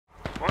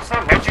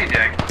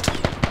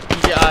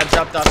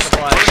dropped off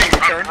supplies.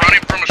 I'm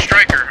running from a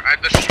striker.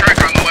 There's a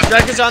striker on the left.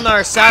 Striker's on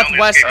our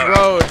southwest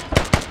road.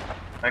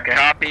 Okay.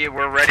 Copy.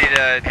 We're ready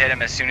to hit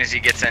him as soon as he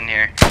gets in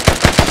here.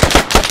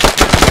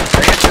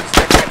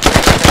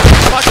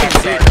 Fucking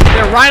dude.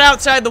 They're right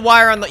outside the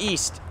wire on the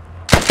east.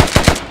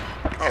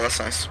 Oh, that's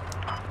nice.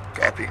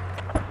 Copy.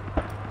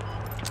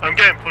 I'm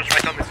getting pushed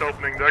back on this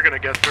opening. They're gonna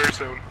get through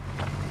soon.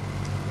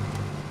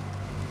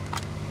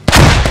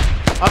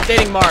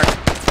 Updating mark.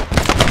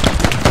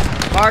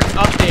 Mark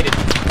updated.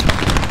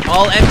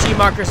 All MT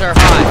markers are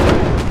high.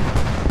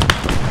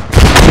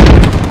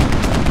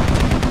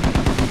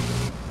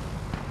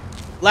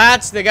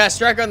 Lads, they got a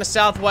striker on the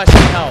southwest.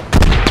 Can help.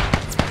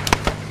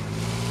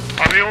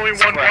 I'm the only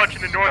one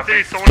watching the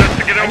northeast. Someone has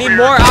to get over I here. need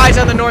more eyes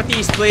on the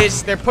northeast,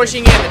 please. They're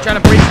pushing in. They're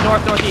trying to breach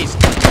northeast.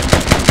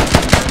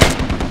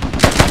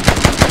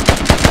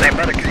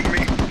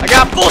 I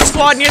got full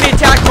squad near the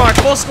attack mark.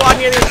 Full squad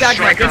near the attack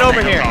mark. Get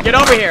over here. Get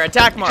over here.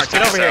 Attack mark.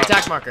 Get over here.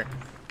 Attack marker.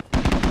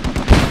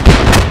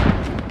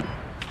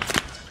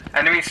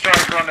 Enemy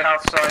striker on the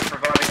outside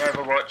providing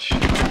overwatch.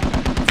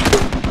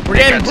 We're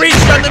getting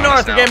breached on the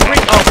north. We're getting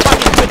breached. Oh,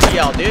 fucking good to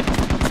yell, dude.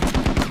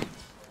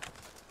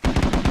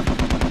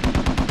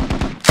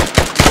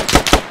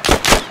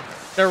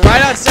 They're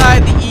right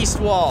outside the east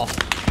wall.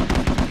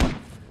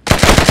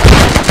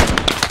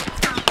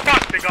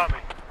 Fuck, they got me.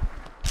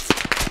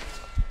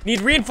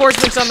 Need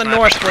reinforcements on the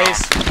north,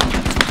 please.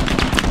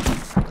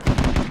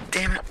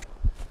 Damn it.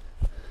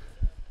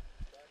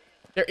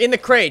 They're in the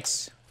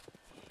crates.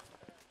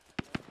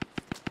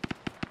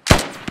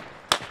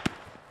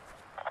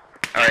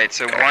 Alright,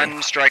 so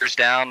one striker's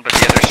down, but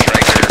the other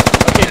striker.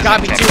 Okay,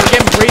 copy 2. We're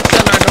getting breached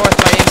on our north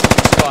by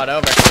infantry squad.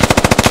 Over.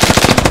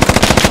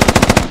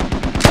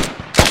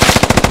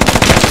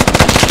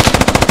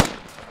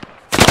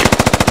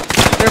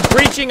 They're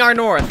breaching our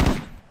north.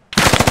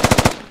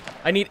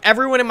 I need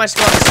everyone in my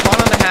squad to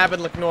spawn on the hab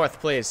and look north,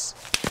 please.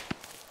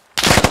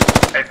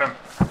 Hey, fam.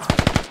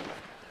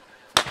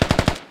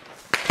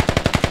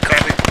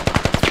 Copy.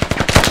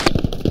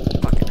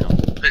 Fucking hell.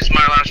 This is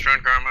my last run,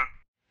 Karma.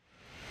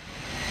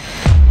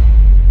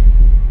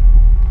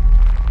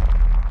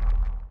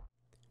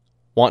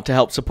 Want to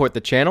help support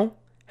the channel?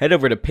 Head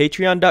over to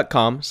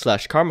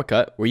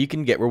patreon.com/Karmakut where you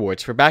can get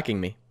rewards for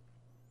backing me.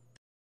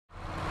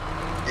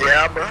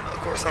 Yeah, bro. Of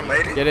course I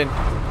made it. Get in.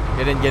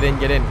 Get in, get in,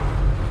 get in.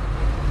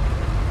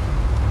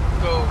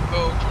 Go.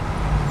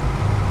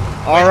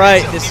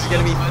 Alright, this is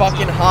gonna be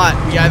fucking hot.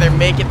 We either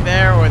make it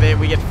there or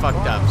we get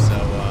fucked up, so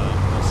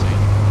we'll see.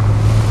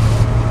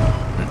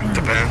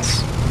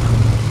 Depends.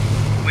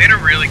 We had a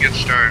really good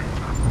start.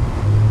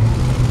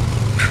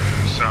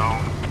 So,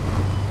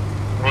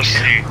 we'll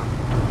see.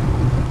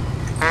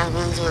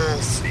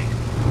 We'll see.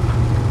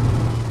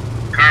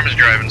 Karma's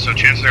driving, so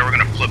chances are we're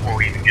gonna flip before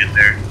we even get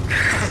there.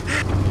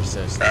 You're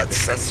so stupid.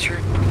 That's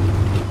true.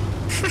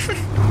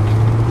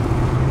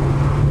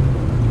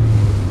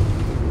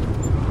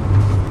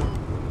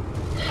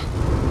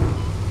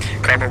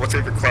 Karma, what's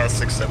your class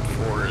except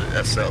for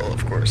SL,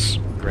 of course?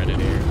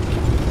 Grenadier.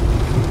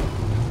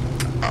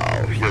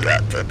 Oh, you're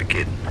that type of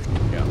kid.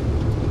 Yeah.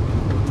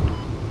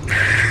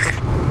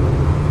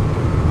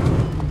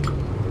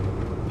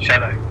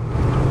 Shadow.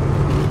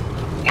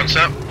 What's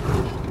up?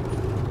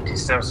 Do you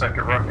still suck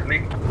at Rocket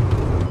League?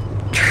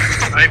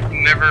 I've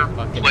never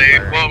Fucking played,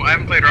 bird. well, I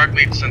haven't played Rocket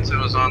League since it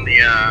was on the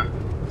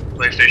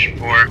PlayStation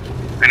 4.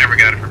 I never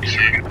got it for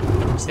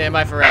PC. Stand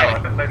by for Oh, I rally.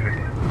 haven't played with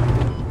you.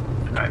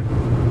 Alright.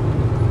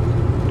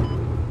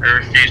 I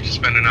refuse to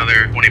spend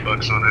another 20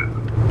 bucks on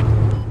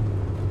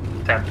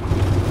it. 10.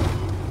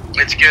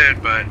 It's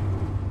good, but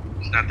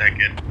it's not that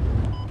good.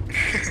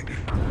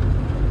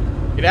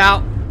 Get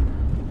out.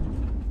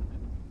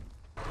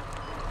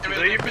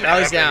 Rally's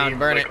Rally's down,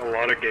 burn like it. a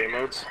lot of game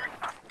modes.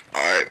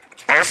 Alright,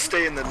 I'll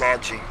stay in the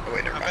lodgy. Oh,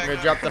 wait, never I'm mind.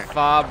 gonna drop the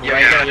fob Yeah,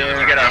 right yeah, here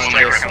you got a on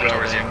striker this coming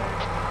towards building. you.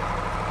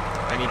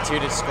 I need 2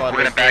 to squad.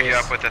 We're gonna back you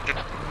up with it.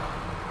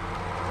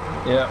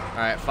 Yeah.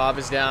 Alright, fob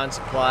is down,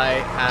 supply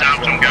has Down,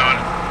 I'm going.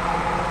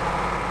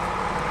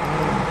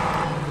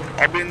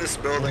 I'll be in this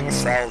building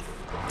south,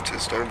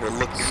 just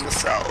overlooking the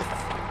south.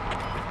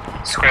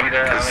 Squad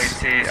leader,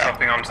 LAT,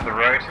 stopping onto the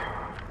road.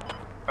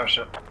 Oh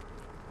shit.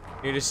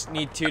 You just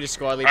need 2 to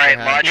squad lead. Alright,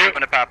 per lodge head.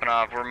 open to popping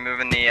off. We're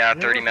moving the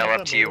 30 mil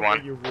up to you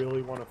one. You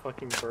really want to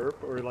fucking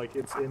burp, or like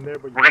it's in there,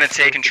 but We're gonna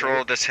take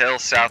control of this hill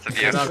south of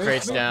you. Ammo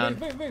crates down.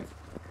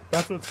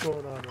 That's what's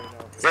going on right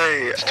now.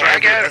 Hey,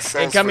 Striker!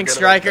 Incoming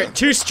striker.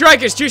 2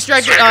 strikers. 2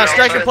 strikers.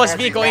 Striker plus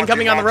vehicle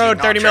incoming on the road.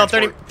 30 mil.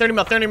 30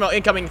 mil. 30 mil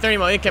incoming. 30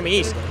 mil incoming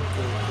east.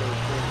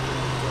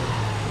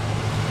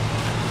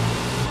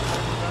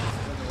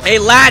 Hey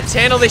lads,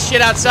 handle this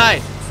shit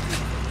outside.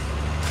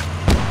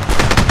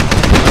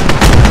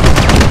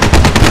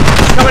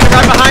 Coming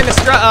right behind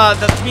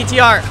the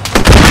BTR.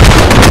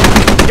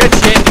 Good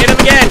shit. Hit him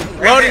again.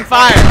 Loading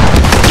fire.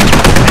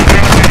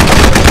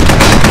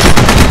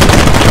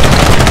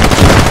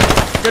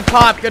 Good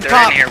pop. Good They're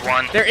pop. in here,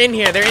 one. They're in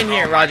here. They're in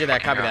here. Roger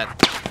that. Copy that.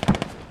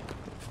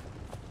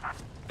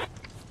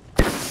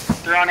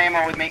 They're on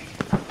ammo with me.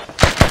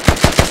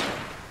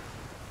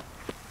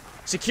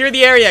 Secure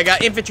the area.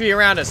 Got infantry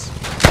around us.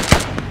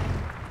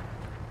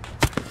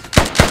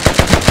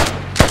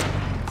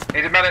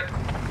 Need a medic.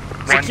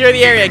 Secure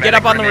the area. Get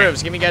up on the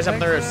roofs. Give me guys up on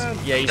the roofs.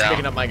 Yeah, he's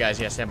picking up my guys.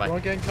 Yeah, stand by. One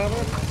gang coming.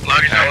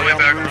 Logger's on the way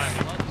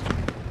back.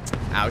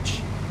 Ouch.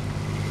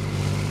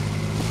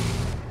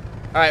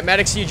 Alright,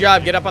 medics, you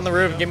job. Get up on the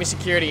roof. Give me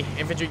security.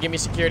 Infantry, give me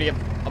security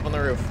up on the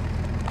roof.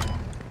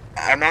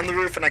 I'm on the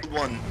roof and I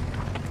won.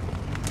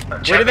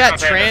 Where did that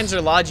trans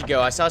or Logi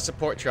go? I saw a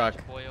support truck.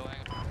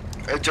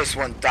 It just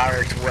went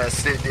direct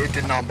west. It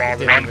did not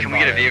bother me. One, can we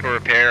get a vehicle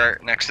repair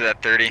next to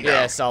that 30?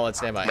 Yeah, solid.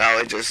 Stand by. No,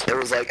 it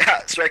was like,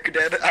 ha, Striker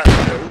dead.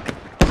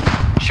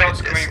 Nope.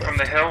 Shots coming from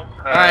the hill.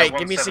 Alright,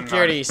 give me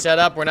security. Set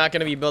up. We're not going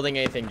to be building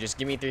anything. Just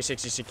give me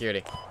 360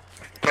 security.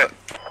 But,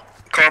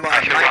 Karma,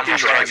 I hear one more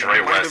strike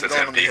right west, it's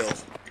empty.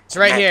 It's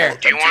right here.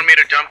 Do you want me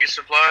to dump you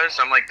supplies?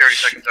 I'm like 30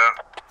 seconds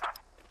out.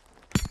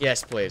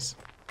 Yes, please.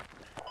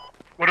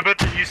 What about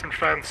the eastern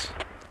fence?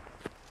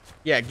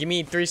 Yeah, give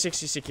me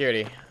 360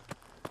 security.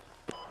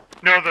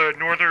 No, the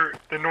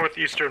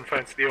northeastern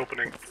fence, the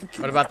opening.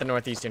 What about the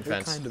northeastern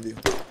fence? Kind of you.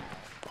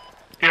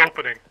 The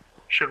opening.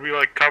 Should we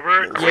like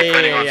cover it?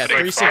 Yeah.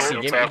 360.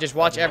 Give me, just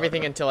watch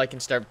everything until I can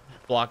start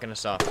blocking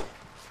us off.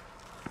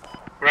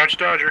 Roger,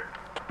 Dodger.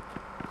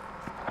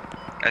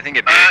 I think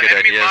it'd be a good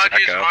enemy idea as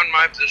lodge is echo. on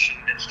my position.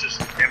 It's just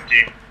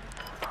empty.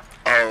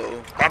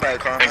 Oh, my bad,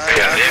 Karma. No.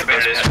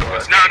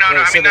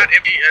 I mean not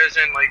empty as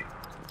in like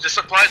the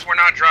supplies were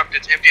not dropped.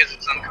 It's empty as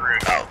it's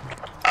uncrewed.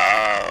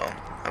 Oh,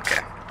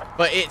 okay.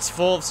 But it's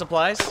full of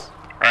supplies?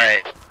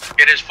 Alright.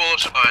 It is full of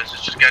supplies.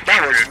 It's just got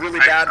That was decrewed. really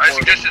bad. I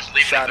suggest just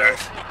leave it Shadow. there.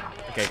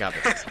 Okay, copy.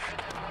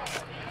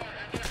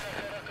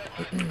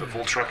 The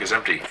full truck is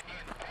empty.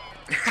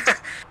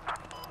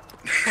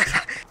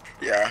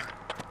 Yeah.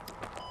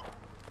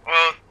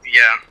 Well,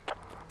 yeah.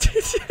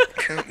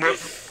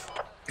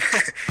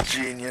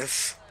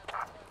 Genius.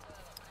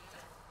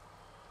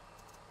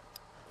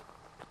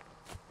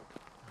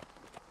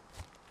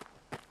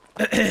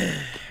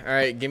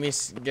 Alright, give me,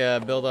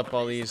 build up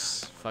all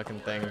these fucking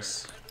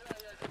things.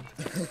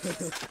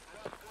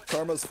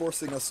 Karma's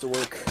forcing us to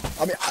work.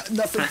 I mean,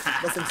 nothing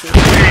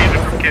Hey,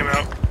 different came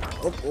out.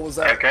 Oh, what was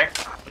that? Okay.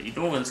 What you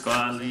doing,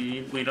 squad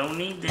lead? We don't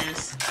need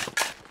this.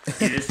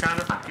 You're just trying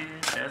to fuck it,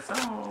 that's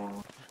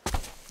all.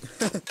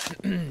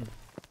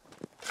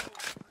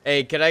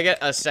 Hey, could I get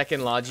a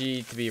second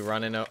Logi to be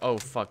running? Oh,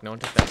 fuck, no one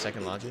took that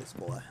second Logi. Yes,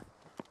 boy.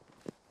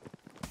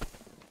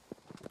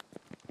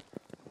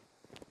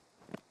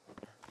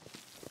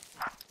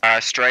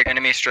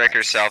 Enemy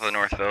strikers south of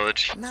North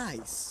Village.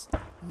 Nice.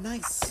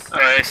 Nice.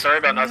 Alright, sorry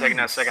about not taking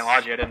that second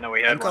logi. I didn't know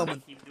we I'm had one.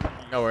 coming.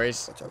 No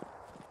worries. Watch out.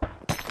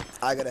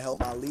 I gotta help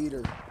my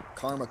leader,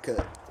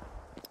 Karmakut.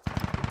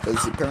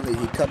 Because apparently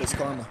he cut his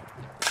karma.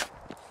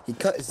 He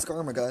cut his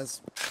karma,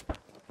 guys.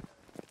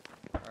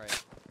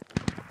 Alright.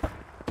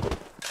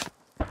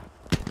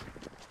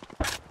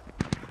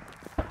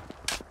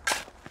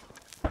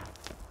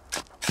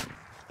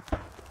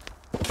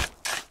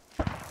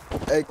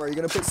 Hey, are you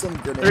gonna put some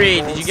grenade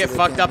 3, balls did you so get they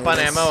fucked can't up on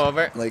hit us? ammo?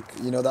 Over. Like,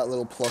 you know that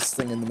little plus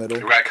thing in the middle?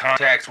 We got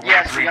contacts.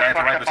 1-3, ninth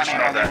right position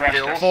on that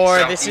hill. 4,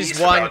 this is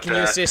southeast, 1. about, Can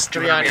you assist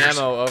 3 on 200 meters.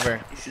 ammo?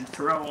 Over. You should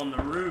throw on the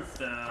roof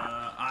the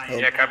IMF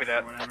Yeah, copy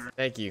that. or whatever.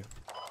 Thank you.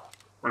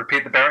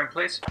 Repeat the bearing,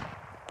 please.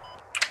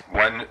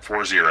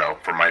 140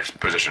 for my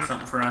position.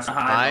 Something for us to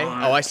Hi. hide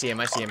on. Oh, I see him.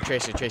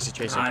 Tracer.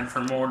 Hide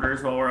from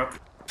orders while we're up.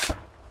 You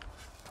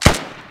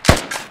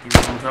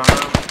know what I'm talking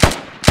about?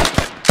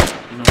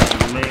 You know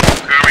what I mean?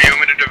 Whoever you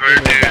want me to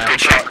divert, dude.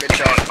 Good shot. Good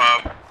shot, Bob.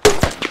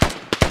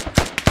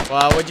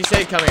 Well, what'd you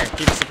say? Come here.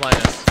 Keep supplying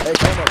us. Hey,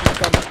 come here. You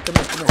have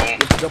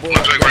to double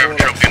Looks like we're having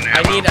trouble getting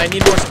ammo. I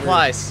need more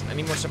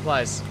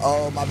supplies.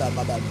 Oh, my bad.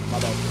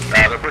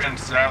 They're pushing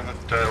south at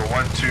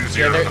 120.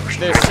 Yeah, They're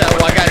pushing there's north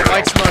at I got 120.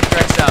 white smoke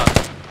direct south.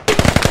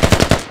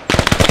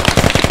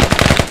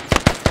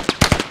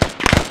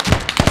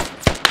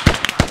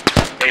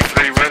 Hey,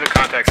 3, where are the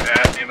contacts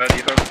at? Ammo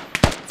depot?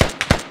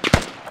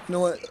 You know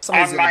what?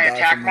 Somebody's On gonna my die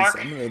attack from mark,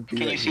 this. I'm gonna be can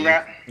you right see here.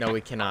 that? No,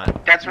 we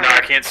cannot. That's No, where.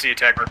 I can't see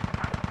attacker.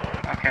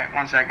 Okay,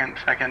 1 second.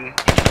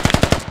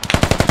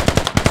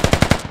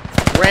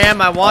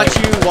 Ram, I want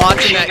you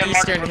watching that Machine gun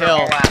eastern mark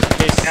hill with the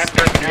in case That's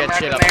you the get map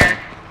shit in up there,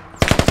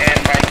 there.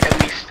 and like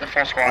at least a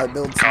full squad. Alright,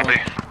 build some. Copy.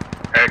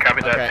 Alright,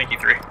 copy that. Okay. Thank you,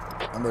 3.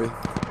 I'm ready.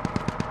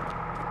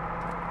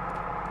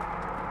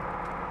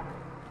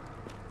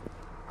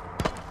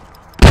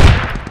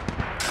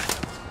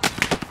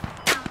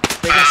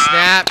 Taking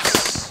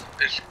snaps.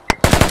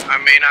 I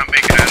may not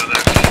make it out of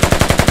this.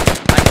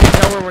 I can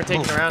tell where we're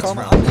taking rounds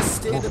Karma, from. I'm just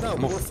standing up.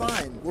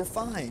 We're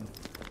fine.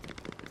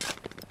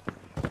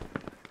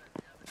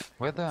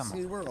 Where them?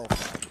 See, we're all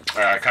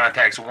fine.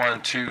 Contacts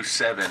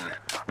 127.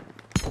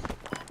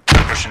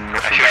 Pushing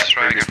north from that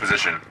previous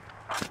position.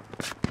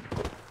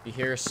 You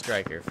hear a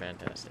striker.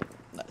 Fantastic.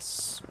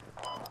 Nice.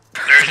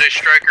 There's a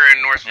striker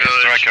in North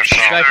Village.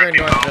 Striker in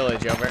North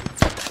Village. Over.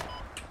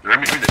 They're in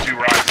between the 2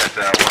 rocks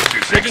at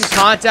 126. Taking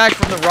contact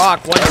from the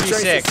rock.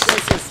 126.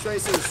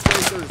 Tracers.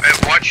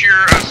 Hey, watch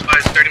your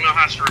supplies. 30 mil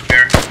house for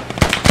repair.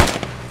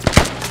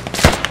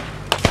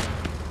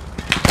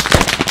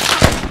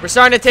 We're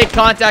starting to take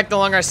contact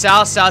along our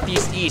south,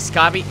 southeast, east.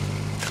 Copy.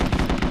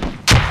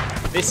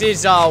 This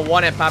is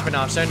 1 at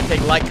Papanoff. Starting to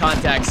take light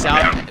contact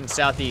south and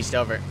southeast.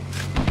 Over.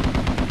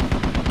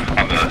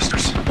 On the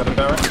stairs. Got a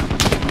barrel.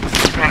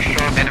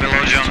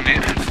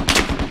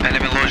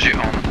 Enemy logi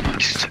on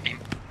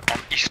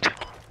east.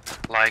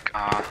 Like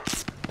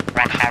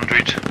 100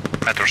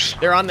 meters.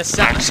 They're on the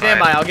south. Outside. Stand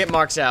by. I'll get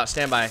marks out.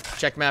 Stand by.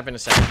 Check map in a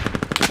second.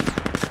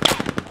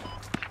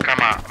 Come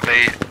on,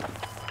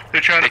 They're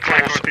trying to They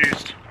flank close.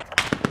 northeast.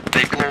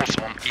 they close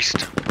on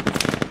east.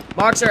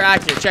 Marks are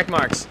accurate. Check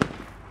marks.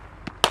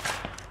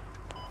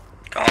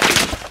 Copy.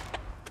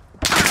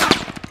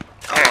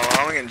 Oh,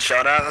 I'm getting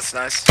shot at. That's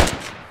nice.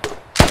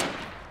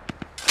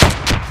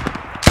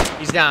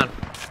 He's down.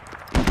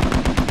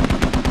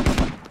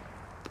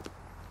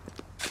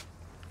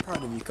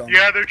 Proud of you, Karma.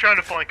 Yeah, they're trying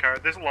to flank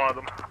hard. There's a lot of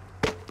them.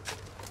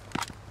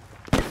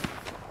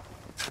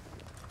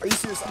 Are you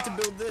serious? I have to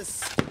build this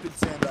stupid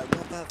sandbag,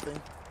 not that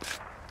thing.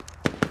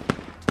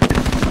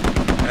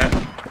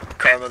 Yeah.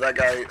 Karma, that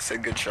guy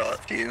said good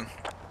shot to you.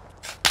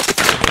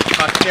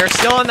 Fuck, they're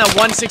still on the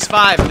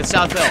 165 in the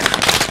South Hill.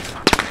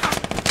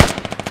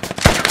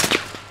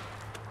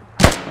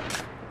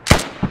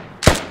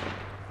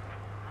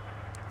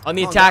 On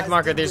the attack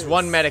marker, there's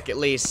 1 medic at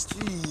least.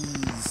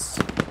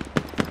 Jeez.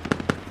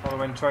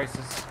 Following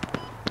traces.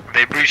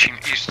 They breaching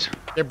east.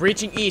 They're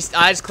breaching east.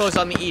 Eyes closed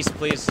on the east,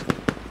 please. You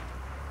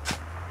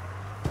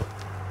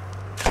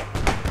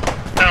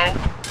Hell.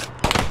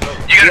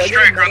 got a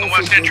striker on the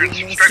west entrance.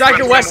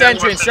 Striker west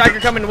entrance. Striker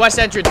coming west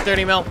entrance.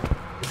 30 mil.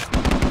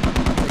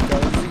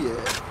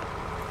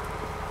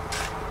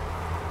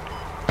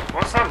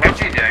 What's that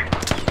Logi doing?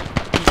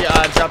 He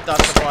dropped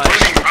off supplies.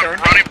 I'm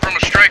running from a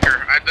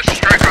striker. There's a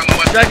striker on the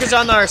west. Striker's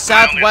on our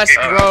southwest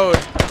road.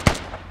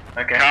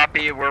 Okay.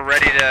 Copy, we're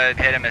ready to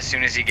hit him as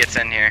soon as he gets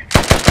in here.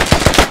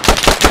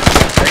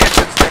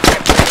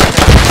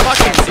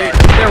 Fucking dude.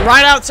 They're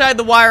right outside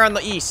the wire on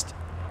the east.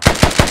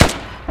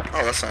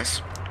 Oh, that's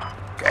nice.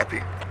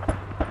 Copy.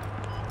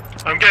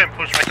 I'm getting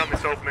pushed back on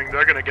this opening.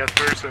 They're gonna get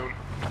through soon.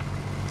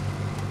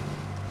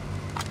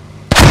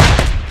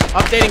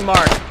 Updating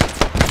mark.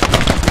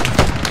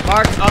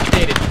 Mark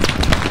updated.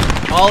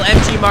 All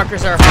MG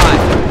markers are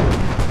high.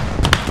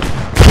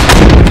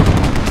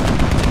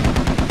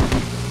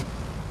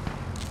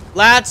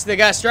 Lads, they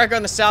got a striker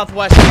on the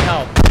southwest to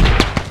help.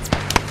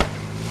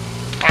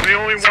 I'm the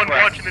only one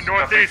watching the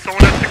northeast.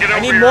 Someone has to get over I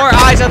need here. more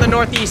eyes on the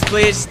northeast,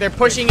 please. They're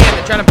pushing in.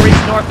 They're trying to breach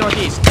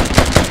north-northeast.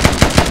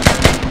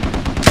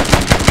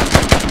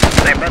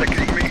 Damn, medic,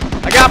 kidding me?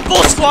 I got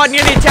full squad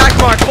near the attack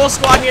mark. Full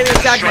squad near the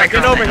attack mark.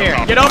 Get over here.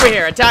 Get over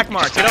here. Attack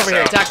mark. Get over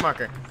here. Attack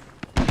marker.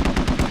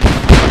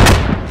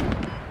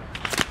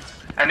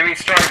 Enemy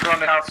striker on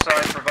the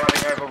outside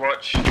providing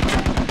overwatch.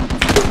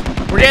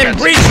 We're getting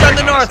breached on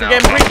the north. We're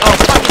getting breached. Oh,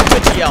 fucking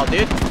twitchy yell,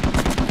 dude.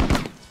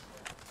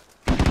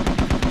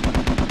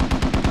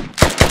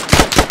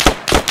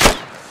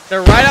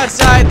 They're right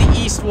outside the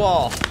east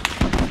wall.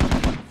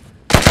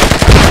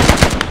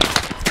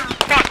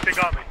 Fuck, they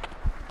got me.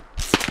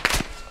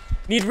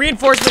 Need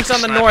reinforcements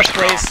on the north,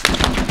 please.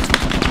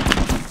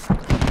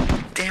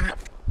 Damn it.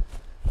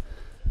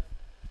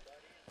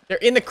 They're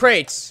in the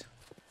crates.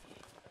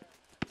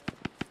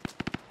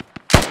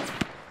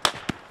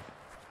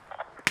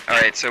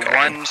 Alright, so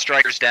 1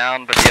 striker's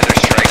down, but the other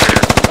striker.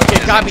 Okay,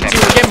 is copy on 2.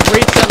 top. We're getting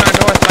breached on our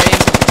north by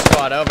infantry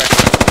squad. Over.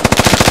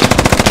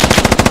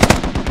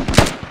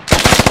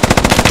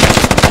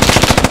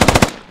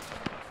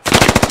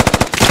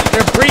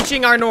 They're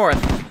breaching our north.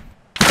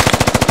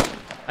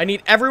 I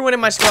need everyone in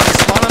my squad to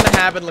spawn on the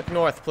hab and look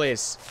north,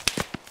 please.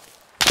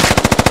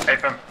 Hey,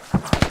 fam.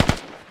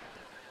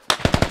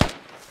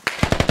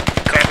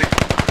 Copy.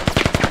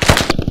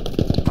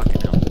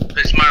 Fucking hell.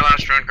 This is my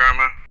last run,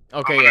 Karma.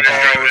 Okay, I'm yeah.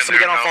 gonna Oh,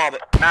 somebody get on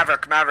fob.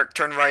 Maverick,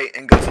 turn right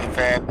and go to the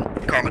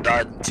fob. Karma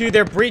died. 2,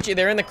 they're breaching.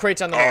 They're in the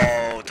crates on the north.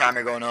 Oh,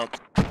 timer going up.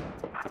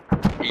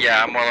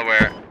 Yeah, I'm well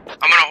aware.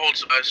 I'm gonna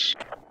hold us.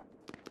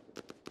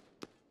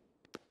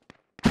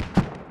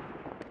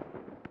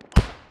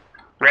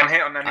 One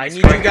hit on enemy I need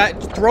striker. you guys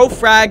throw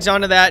frags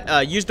onto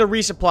that. Use the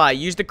resupply.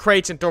 Use the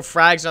crates and throw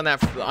frags on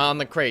that on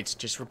the crates.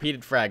 Just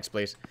repeated frags,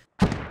 please.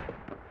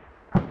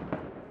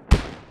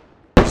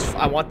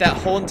 I want that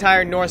whole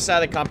entire north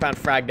side of the compound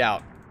fragged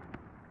out.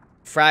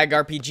 Frag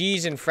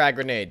RPGs and frag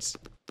grenades.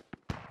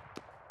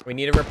 We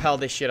need to repel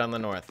this shit on the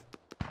north.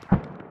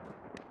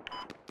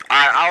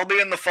 I'll be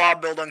in the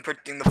fob building,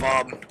 protecting the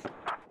fob.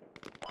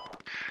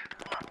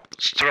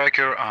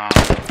 Striker on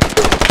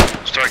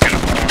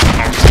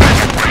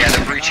Yeah,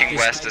 they're breaching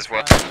west as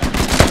well.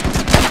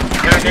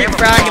 Keep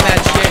fragging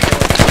that shit.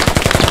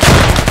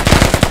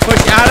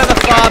 Push out of the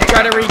fob,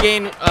 try to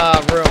regain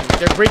room.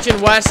 They're breaching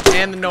west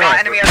and the north. Not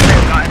enemy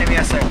SO, not enemy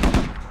SO.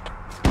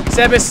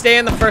 Sebas, stay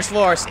on the first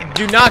floor.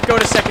 Do not go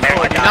to second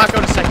floor. Do not go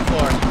to second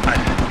floor.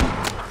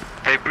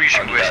 They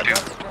breaching west too.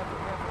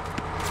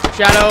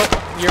 Shadow,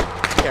 you're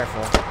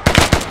careful.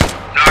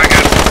 No, I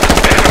got it.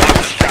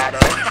 Shadow.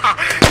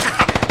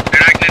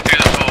 They're not getting through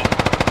this hole.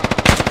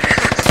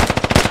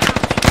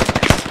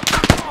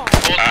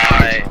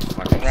 Alright,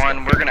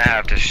 1, we're gonna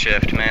to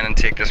shift, man, and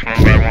take this one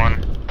by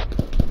one.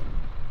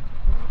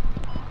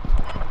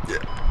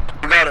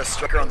 We got a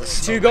striker on the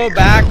Two go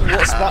back,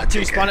 we'll spawn,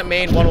 two spawn at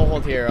main, one will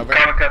hold here, over.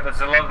 Karmakut,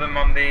 there's a lot of them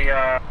on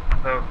the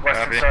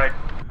western side.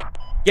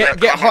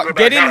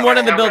 Get in one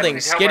of the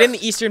buildings. Get in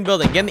the eastern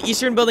building. Get in the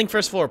eastern building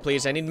first floor,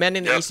 please. I need men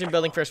in the eastern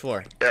building first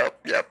floor.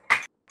 Yep.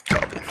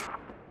 Copy.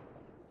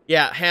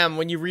 Yeah, Ham,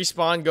 when you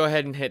respawn, go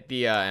ahead and hit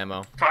the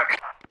ammo. Fuck.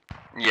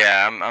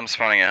 Yeah, I'm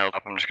spawning a help.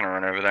 I'm just gonna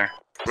run over there.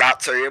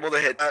 Lots, are you able to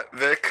hit that,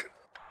 Vic?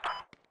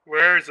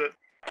 Where is it?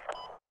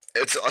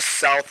 It's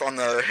south on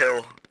the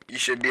hill. You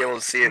should be able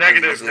to see it.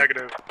 Negative.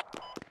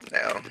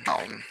 No.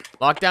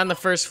 Lock down the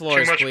first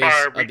floors, much please,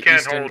 fire, of we the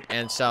can't eastern hold.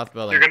 and south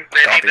building. They need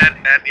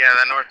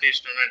that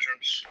northeastern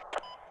entrance.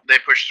 They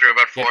pushed through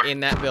about 4. Get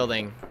in that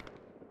building.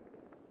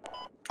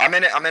 I'm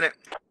in it.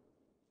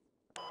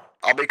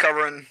 I'll be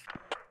covering.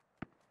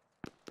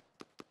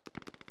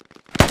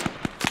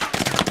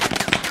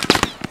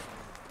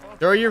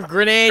 Throw your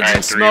grenades Alright,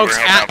 and three, smokes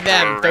we're at helping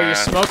out them. for, Throw your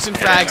smokes and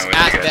frags no,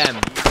 at it's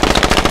them.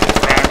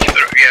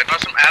 Yeah,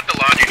 toss them at the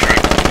lodging truck.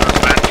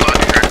 At the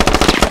lodging truck.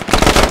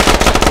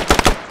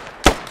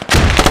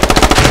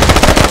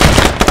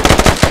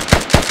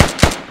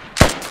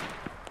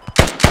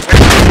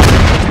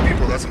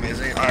 People, that's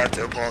amazing. I have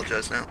to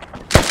apologize now.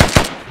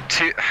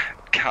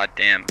 God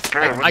damn.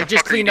 I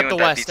just cleaned up the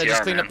west. I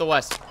just cleaned up the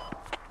west.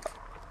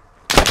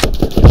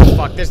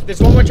 Fuck,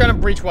 there's one more trying to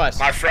breach west.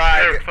 My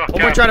frag.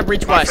 One more trying to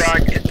breach west. My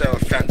frag hit the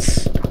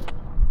fence.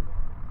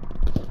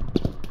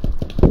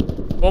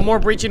 One more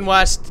breaching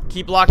west.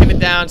 Keep locking it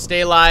down.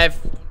 Stay alive.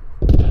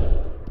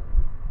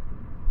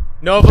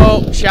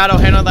 Novo, Shadow,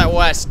 handle that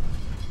west.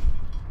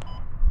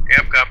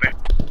 Yep, copy.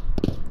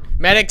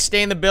 Medics,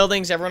 stay in the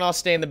buildings. Everyone else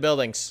stay in the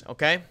buildings,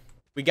 okay?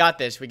 We got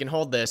this. We can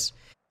hold this.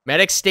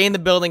 Medics, stay in the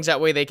buildings.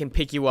 That way they can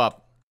pick you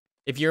up.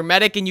 If you're a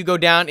medic and you go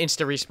down,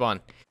 insta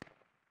respawn.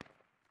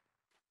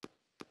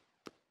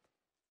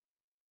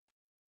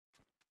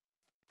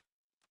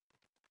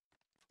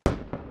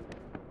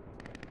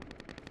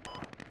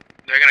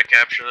 They're gonna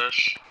capture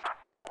this.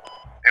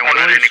 And I we're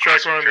not believe any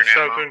striker on the closer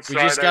south to inside.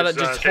 We just gotta as,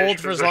 just change hold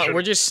for as long. position.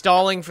 We're just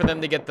stalling for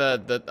them to get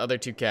the other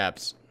two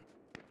caps.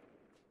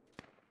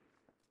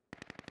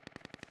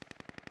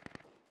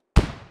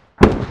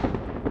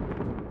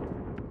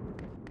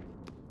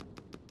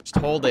 Just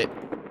hold it.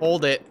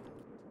 Hold it.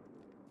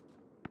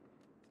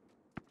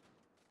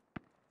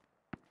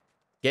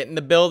 Get in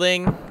the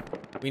building.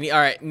 We need.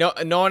 All right. No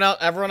one else.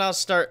 Everyone else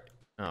start.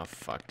 Oh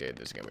fuck, dude.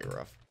 This is gonna be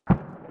rough.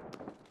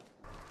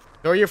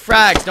 Throw your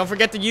frags. Don't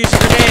forget to use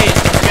your grenades.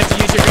 Don't forget to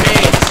use your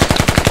grenades.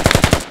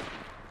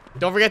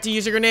 Don't forget to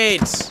use your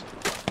grenades.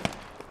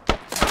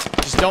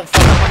 Just don't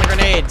fuck up on the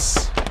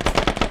grenades.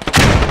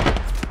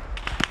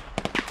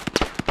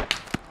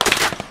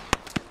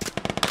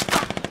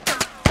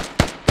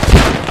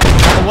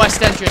 The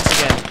west entrance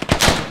again.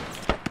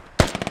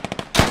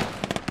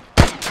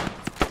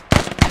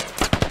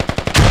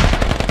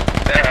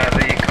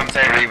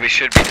 We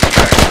should be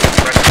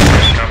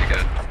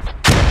distracted.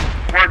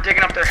 We're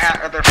digging up their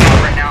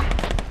phone right now.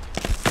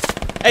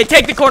 Hey,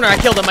 take the corner. I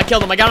killed him. I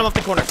got him off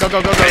the corner. Go. I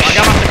got him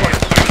off the corner.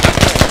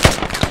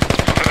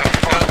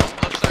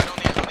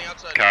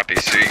 Copy.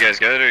 So you guys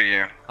got it, or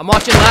you? I'm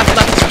watching left.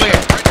 Left is clear.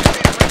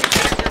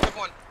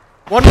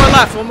 One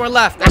more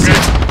left. That's it.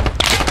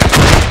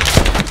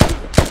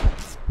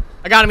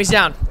 I got him. He's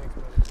down.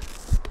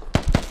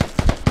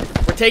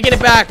 We're taking it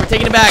back.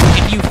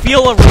 If you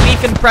feel a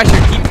relief in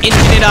pressure, keep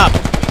inching it up.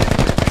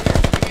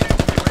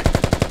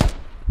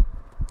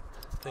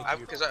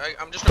 Because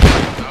I'm just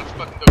I'll just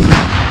fucking go.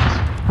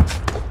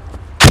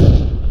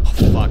 Oh,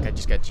 fuck, I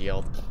just got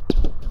GL'd.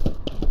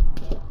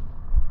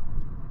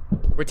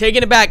 We're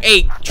taking it back.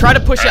 Hey, try to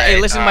push it. Hey,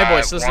 listen to my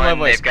voice.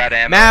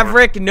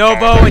 Maverick,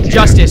 Novo, and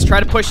Justice. Try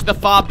to push the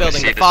FOB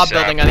building. The FOB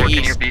building on the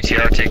east. Your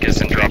BTR take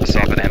us and drop us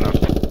off at ammo.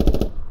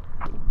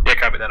 Yeah,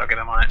 copy that. I'll get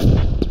them on it.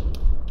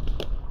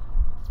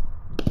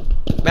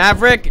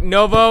 Maverick,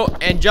 Novo,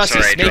 and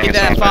Justice. Make it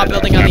that FOB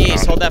building on the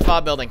east. Hold that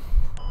FOB building.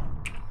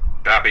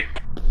 Copy.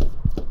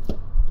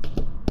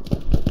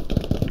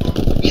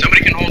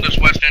 Somebody can hold this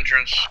west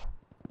entrance.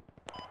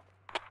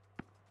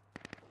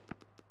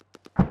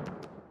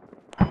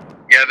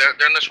 Yeah,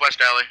 they're in this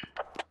west alley.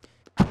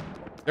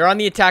 They're on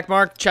the attack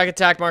mark. Check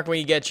attack mark when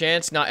you get a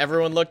chance. Not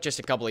everyone look, just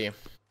a couple of you.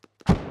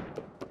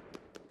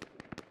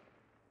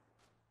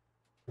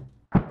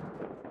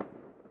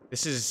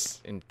 This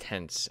is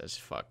intense as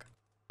fuck.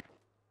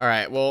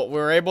 Alright, well,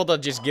 we're able to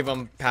just give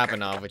them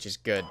Papanov, which is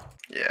good.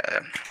 Yeah.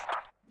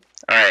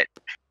 Alright.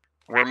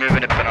 We're moving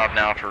to Panov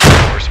now for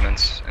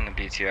reinforcements in the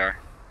BTR.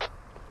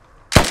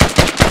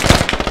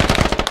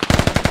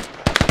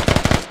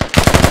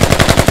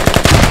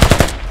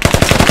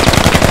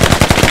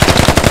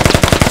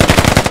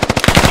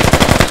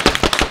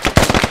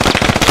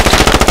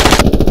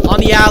 On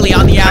the alley,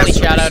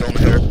 shout out.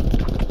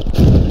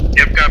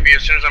 Yep, copy.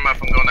 As soon as I'm up,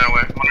 I'm going that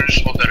way. I'm gonna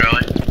just hold that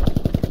alley.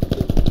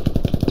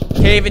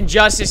 Cave and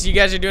Justice, you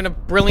guys are doing a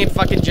brilliant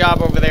fucking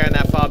job over there in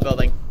that FOB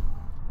building.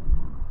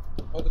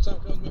 Oh, the time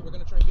comes, man. We're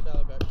gonna try and get the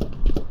alley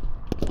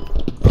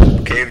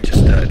back. Cave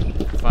just died.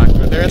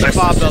 They're in the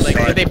FOB building.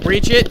 Did they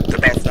breach it? They're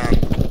both down.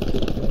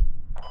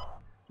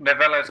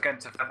 Novella's going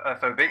to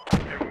FOB.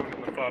 Everyone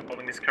in the FOB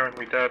building is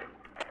currently dead.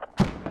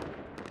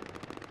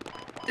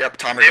 Yep,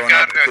 Tom, we're They've going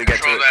got up if we get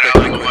to control it. that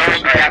Quickly, alley.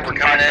 quickly. Alright, we're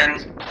coming in.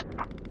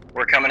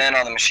 We're coming in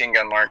on the machine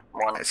gun mark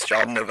 1. Nice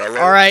job, Novella.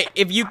 All right,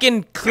 if you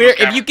can clear,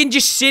 if you can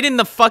just sit in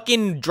the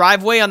fucking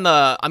driveway on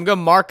the, I'm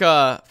gonna mark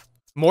a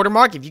mortar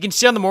mark. If you can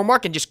sit on the mortar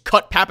mark and just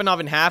cut Papinov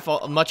in half,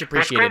 I'll much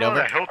appreciated. What's going on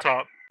Over. at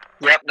Hilltop?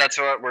 Yep, that's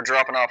what we're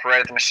dropping off right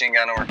at the machine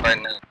gun and we're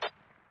fighting it.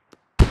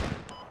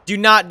 Do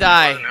not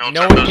die.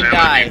 No one can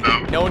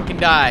die. No one can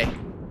die.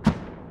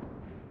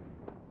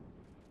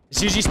 As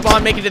soon as you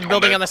spawn, make it to the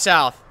building on the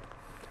south.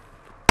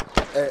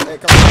 Hey,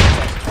 come on.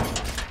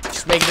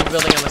 Just make it to the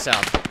building on the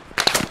south.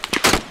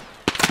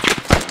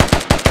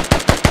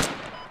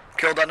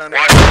 Killed on Watch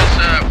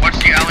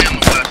the alley on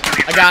the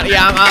west. I got it.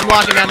 Yeah, I'm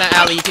locking down that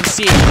alley. You can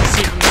see it. You can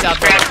see it from the south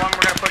building. One,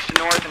 we're gonna push to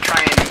north and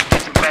try and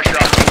get some pressure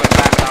off the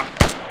back now.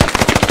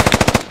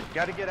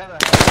 Gotta get out of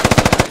the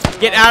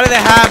Get out of the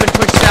hab and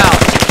push south.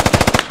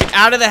 Get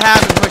out of the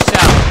hab and push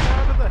south.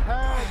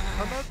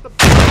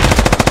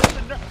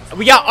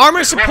 We got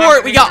armor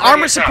support. We got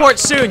armor support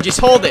soon.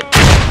 Just hold it.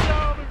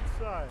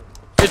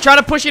 They're trying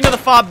to push into the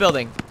FOB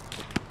building.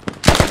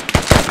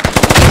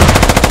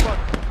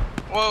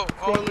 Whoa,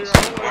 on the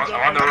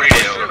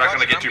radio. We're not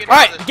gonna get too All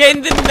right, get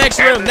into the next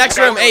room. Next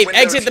room. Hey,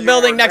 exit the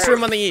building. Next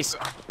room on the east.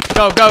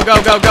 Go, go,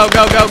 go, go, go,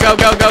 go, go, go,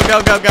 go, go,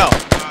 go, go, go.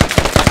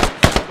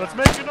 Let's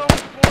make it over,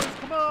 boys.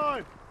 Come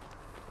on.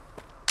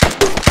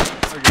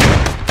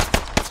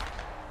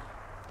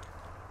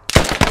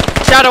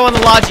 Shadow on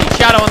the Logi.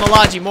 Shadow on the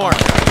Logi. More.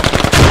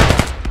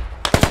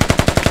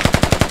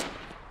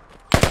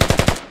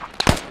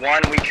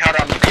 1, we cut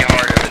on pretty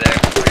hard over there.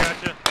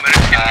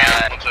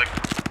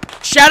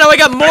 Shadow, I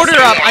got mortar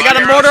up. I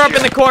got a mortar up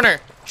in the corner.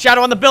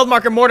 Shadow on the build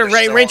marker. Mortar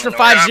range for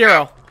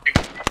 5-0.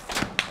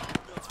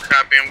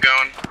 Copy, I'm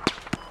going.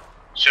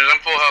 As soon as I'm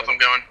full health, I'm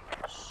going.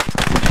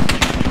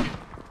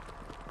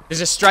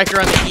 There's a striker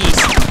on the east.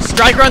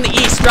 Striker on the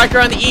east. Striker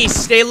on the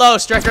east. Stay low.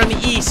 Striker on the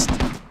east.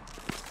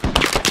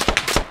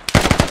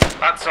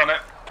 That's on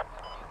it.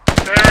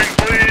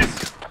 Bearing,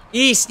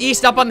 please.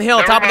 East up on the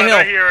hill. Top of the hill.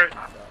 I hear it.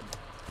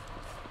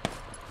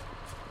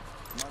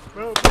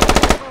 Move.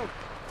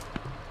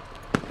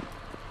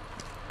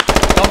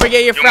 Don't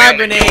forget your frag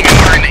grenade.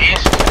 We're in the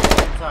east.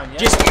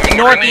 Just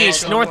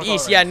northeast.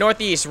 Northeast. Yeah,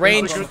 northeast.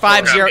 Range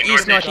 5-0.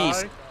 East,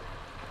 northeast.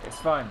 It's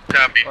fine.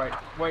 Copy. Right,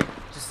 wait,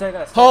 just say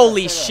that.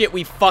 Holy shit,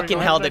 we fucking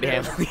held it,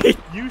 him.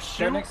 You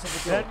shoot.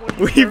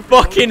 We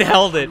fucking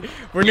held it.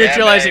 We're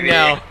neutralizing baby.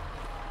 now.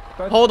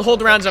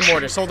 Hold rounds on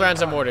mortars. Hold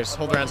rounds on mortars.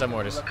 Hold rounds on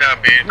mortars.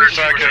 Copy.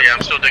 Yeah,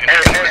 I'm still digging.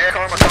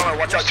 Karma,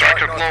 watch out.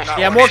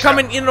 Yeah, more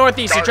coming in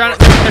northeast. They're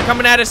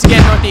coming at us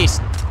again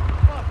northeast.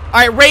 All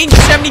right, range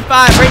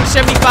 75. Range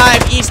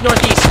 75. East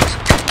northeast.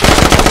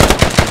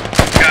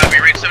 Copy.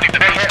 Range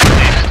 75.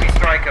 Enemy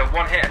striker.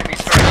 1 hit. Enemy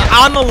striker.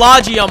 On the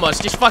Logi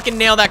almost. Just fucking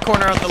nail that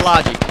corner of the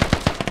Logi.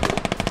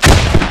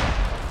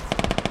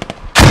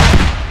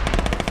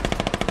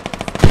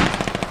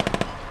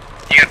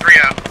 You got 3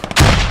 out.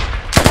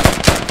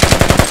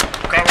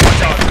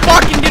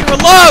 Fucking didn't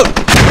reload!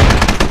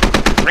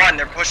 1,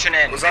 they're pushing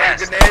in. Was that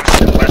a west.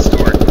 grenade? West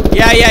door.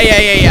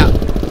 Yeah.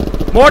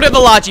 Mortar the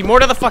Logi.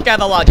 Mortar the fuck out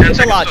of the Logi. Hit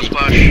the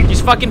Logi.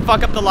 Just fucking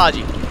fuck up the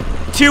Logi.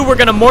 2, we're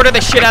gonna mortar the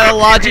shit out of the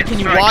Logi. Can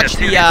you watch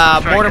the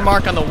mortar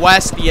mark on the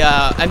west? The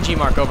MG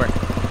mark, over.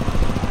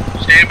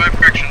 Standing by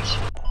corrections.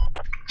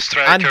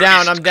 I'm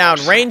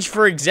down. Range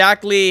for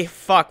exactly,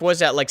 fuck, what was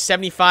that? Like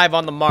 75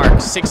 on the mark.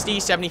 60,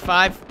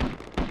 75?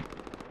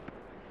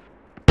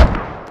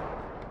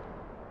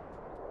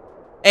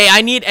 Hey,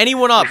 I need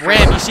anyone up.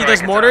 Ram, you see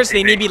those mortars?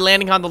 They need to be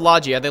landing on the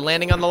Logi. Are they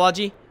landing on the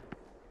Logi?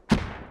 You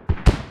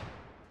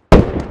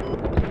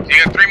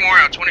got 3 more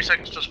out. 20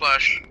 seconds to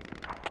splash.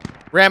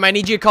 Ram, I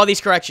need you to call these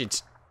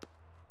corrections.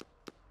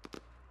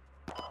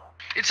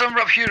 It's on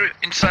rough here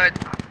inside.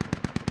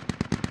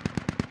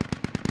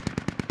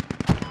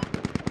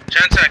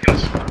 10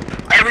 seconds.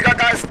 Hey, we got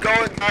guys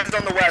going. Guys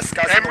on the west.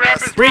 Guys on the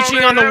west.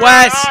 Breaching on the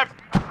west.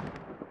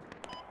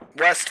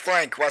 West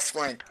flank. That's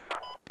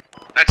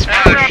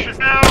splash.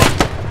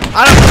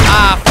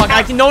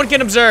 Fuck, no one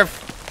can observe.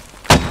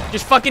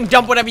 Just fucking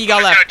dump whatever you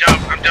got left.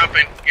 I'm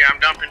dumping. Yeah, I'm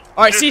dumping.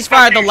 Alright,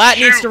 ceasefire. The lat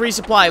needs to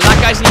resupply.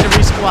 Lat guys need to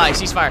resupply.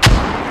 Ceasefire.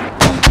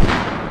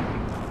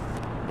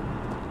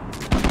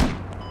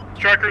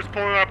 Striker's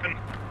pulling up and...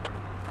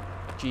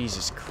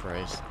 Jesus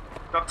Christ.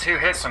 Got 2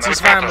 hits on those.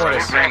 Ceasefire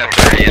mortars. Bringing a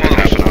 30 in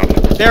half.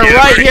 They're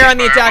right here on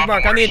the attack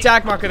mark. On the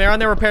attack marker. They're on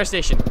their repair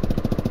station.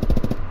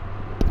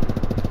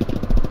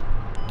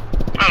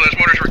 Oh, those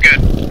mortars were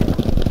good.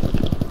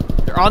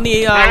 They're on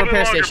the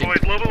repair station. Boys,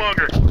 a little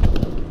longer.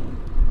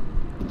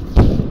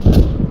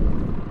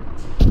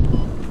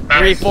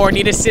 3-4,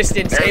 need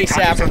assistance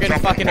ASAP. We're getting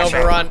fucking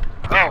overrun.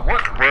 Oh,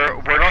 what?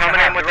 We're coming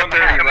in with the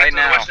 30 right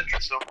now.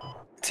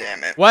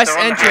 Damn it. West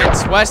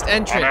entrance. West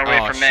entrance. On our way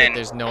Oh from shit, main.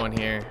 there's no one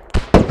here.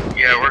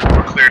 Yeah, we're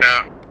cleared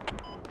out.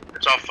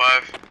 It's all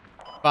 5.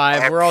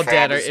 5. We're all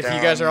dead. If you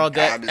guys are all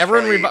dead,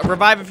 everyone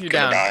revive if you're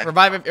down.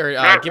 Revive if, or give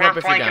up if you're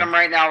We're flanking them down.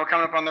 right now. We're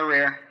coming up on the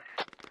rear.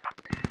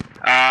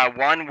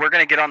 1, we're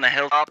gonna get on the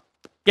hilltop.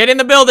 Get in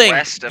the building.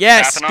 West of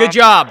Yes, Papanoff. good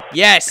job.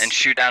 Yes. And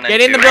shoot down Get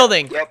into in the it.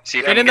 building. Yep. See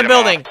if Get we in can the get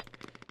 'em building. off.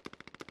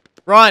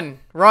 Run,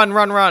 run,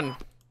 run, run.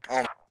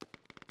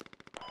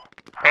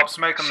 Pop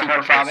smoke on the Super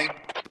helicopter. fobbing.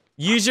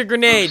 Use your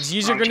grenades.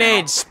 Use your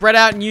grenades. Spread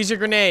out and use your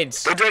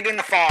grenades. They're digging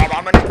the fob.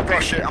 I'm gonna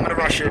rush it. I'm gonna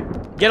rush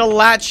it. Get a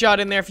lat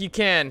shot in there if you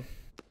can.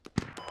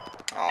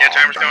 Oh, Yeah,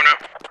 timer's going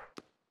up.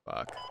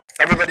 Fuck.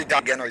 Everybody die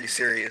again. Are you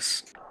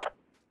serious?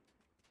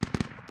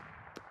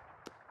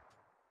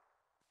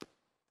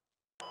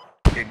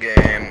 Good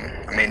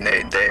game. I mean,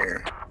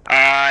 they're.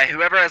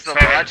 Whoever has the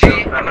Sorry, Logi,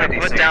 Joe, I'm gonna that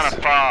put lady down a says.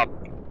 fob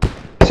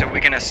so we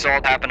can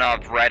assault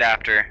Papanoff right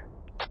after.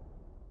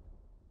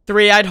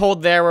 3, I'd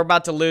hold there. We're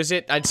about to lose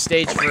it. I'd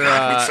stage Oh my for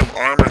God, need some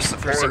armor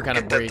support. some kind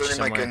of Get that breach thermite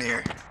somewhere. in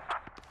here.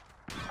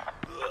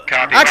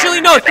 Copy.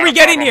 Actually, no. 3,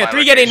 get in here.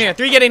 3, get in here.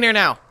 3, get in here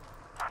now.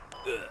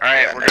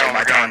 Alright, Yeah, we're no, going, my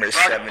we're going. timer's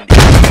 70.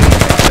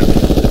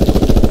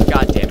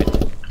 God damn it.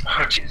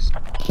 Oh, jeez.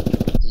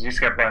 Did you just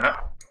get blown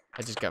up?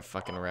 I just got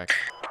fucking wrecked.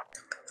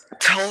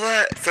 Tell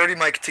that 30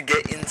 Mike to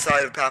get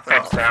inside of Pops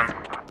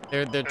Papanoff.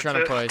 down. They're trying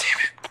to push.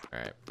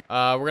 Alright.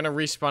 We're gonna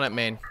respawn at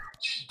main.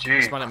 Gee.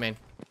 Respawn at main.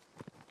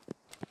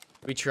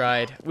 We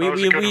tried. We That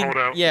was a good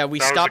holdout. yeah, we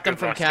That was a stopped them good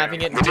from last capping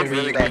stand. it until We did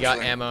really we good, got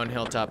actually. ammo and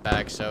hilltop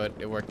back, so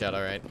it worked out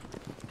alright.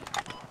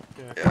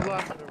 Yeah. Yeah. Good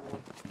last,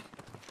 everyone.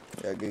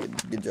 Yeah,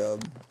 good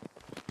job.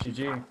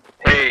 GG.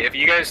 Hey, if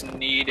you guys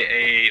need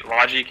a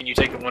Logi, can you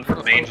take the one from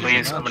the main,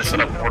 please? I'm gonna set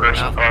up orders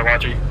for our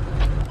Logi.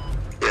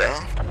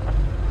 Yeah.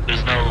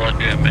 There's no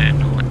Logi at main.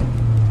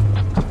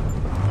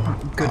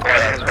 Good.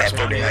 That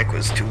 30 Mike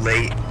was too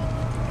late.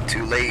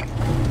 Too late.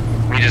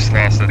 We just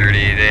lost the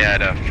 30. They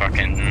had a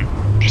fucking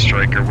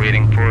striker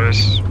waiting for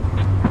us.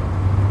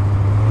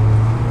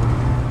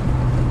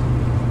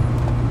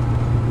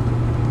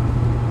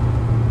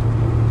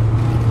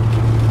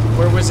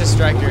 Where was the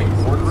striker?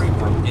 Ordering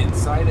from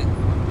inside it.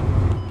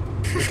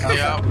 Yeah.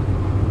 Yeah.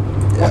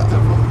 That's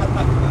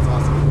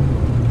awesome.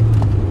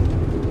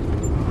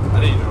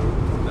 I didn't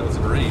know that was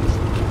in range.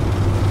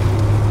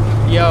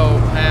 Yo,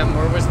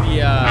 where was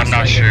the I'm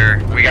not striker?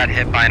 sure. We got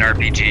hit by an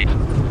RPG.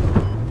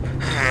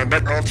 I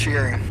bet they're all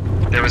cheering.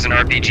 There was an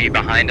RPG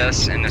behind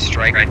us, and the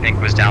striker, I think,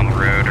 was down the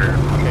road or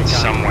Okay,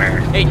 somewhere.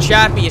 Hey,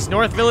 Chappie, is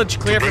North Village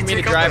clear Did for they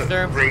me to take out drive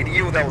the through?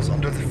 radio that was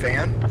under the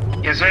fan?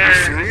 Yes, Are you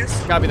sir.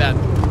 serious? Copy that.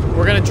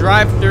 We're gonna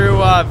drive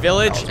through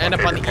Village, That was end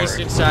my up on the favorite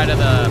eastern side of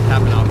the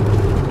Papanoff.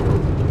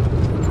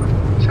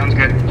 Sounds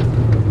good.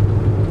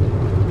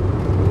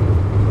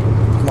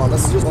 Come on,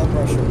 let's just one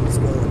rusher. Let's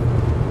go.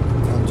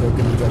 I'm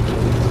joking. I'm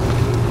joking.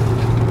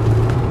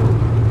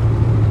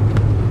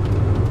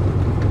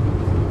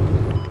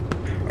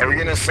 Are we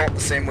gonna assault the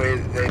same way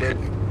they did?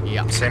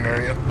 Yeah. Same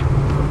area?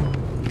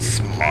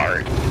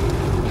 Smart.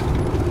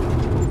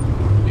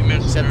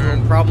 Except for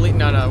probably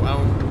no.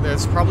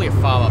 There's probably a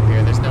fob up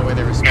here. There's no way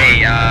they were.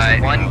 Hey,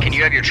 one, can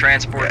you have your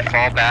transport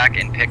fall back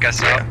and pick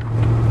us up?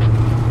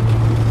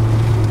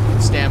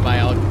 Stand by.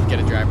 I'll get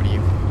a driver to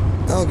you.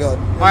 Oh god.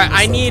 All right,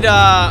 I need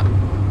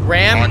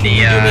Ram. On Can the,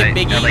 you do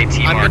me a biggie? LAT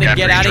I'm mark gonna after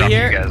get we out of drop you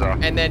here, guys off.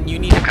 and then you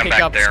need to Come pick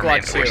back up there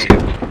and squad 2. reinforce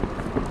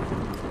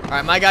you. All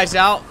right, my guy's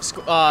out.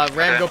 Ram,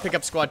 Okay. go pick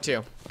up squad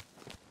 2.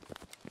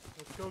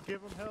 Let's go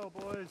give them hell,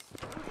 boys.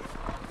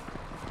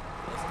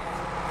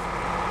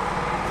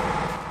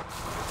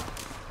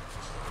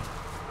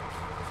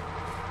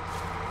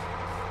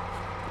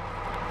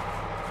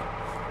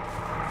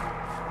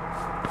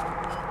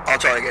 I'll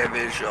try to get a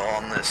visual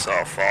on this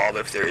fob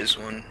if there is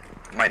one.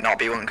 Might not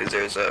be one because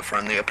there's a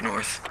friendly up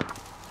north.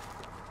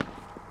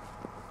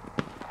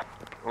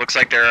 Looks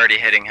like they're already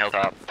hitting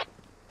Hilltop.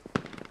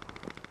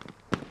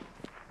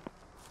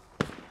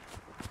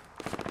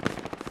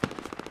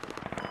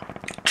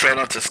 Try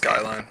not to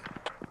skyline.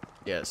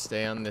 Yeah,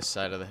 stay on this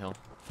side of the hill.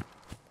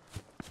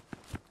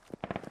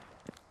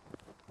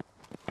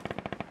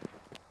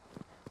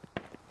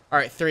 All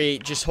right, 3.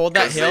 Just hold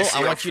that Because they hill. see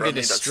I a want you to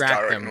friendly that's distract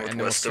direct them, and then we'll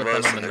northwest slip of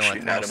them us, on the and they're north.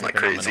 shooting We'll at him slip like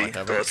them on the crazy. north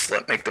over.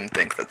 Let's make them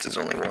think that there's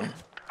only one.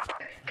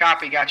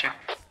 Copy, gotcha.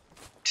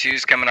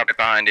 2's coming up right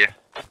behind you.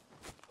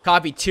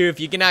 Copy 2. If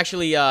you can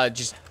actually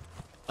just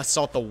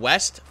assault the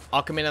west,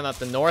 I'll come in on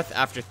the north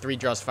after 3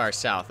 draws fire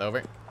south.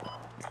 Over.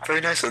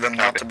 Very nice of them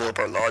not to blow up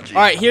our lodge.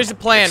 All right, here's the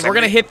plan. If We're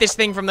gonna somebody- hit this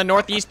thing from the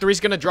northeast. 3's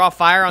gonna draw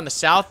fire on the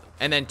south,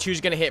 and then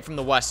 2's gonna hit from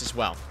the west as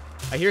well.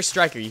 I hear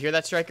Striker. You hear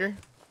that, Striker?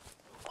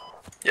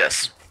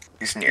 Yes,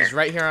 he's near. He's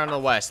right here on the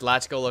west.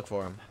 Let's go look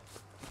for him.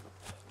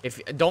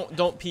 If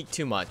don't peek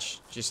too much.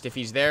 Just if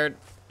he's there,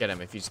 get him.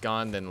 If he's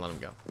gone, then let him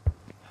go.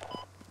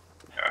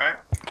 Alright.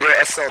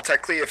 Yeah, SL,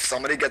 technically, if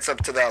somebody gets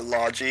up to that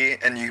lodgy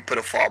and you put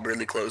a fob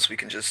really close, we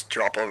can just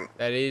drop over.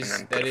 That is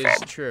and then put a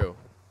fob. true.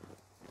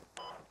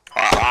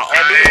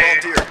 I'll be a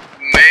volunteer.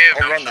 May have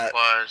I'll no run that.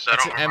 supplies. I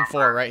It's don't an remember.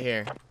 M4 right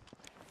here.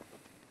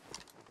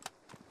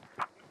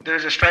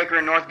 There's a striker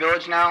in North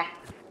Village now.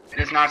 It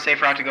is not a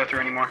safe route to go through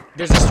anymore.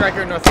 There's a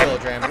Striker in North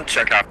Village, Ram. I'm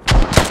checking.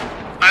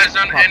 Eyes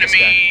on Pop this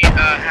enemy,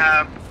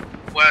 have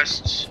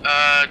northwest,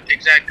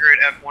 exact grid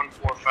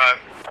F145.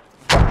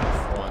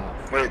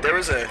 Wait,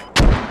 there's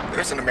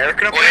an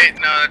American up there? Wait,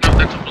 no,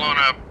 that's a blown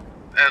up.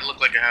 That looked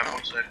like a half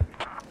one side.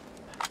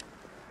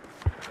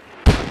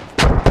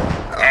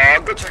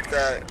 I'll go check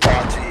that.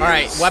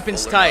 Alright,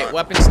 weapons tight,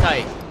 weapons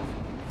tight.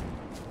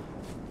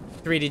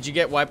 3, did you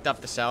get wiped off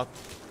the south?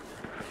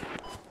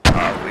 We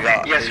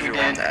got visual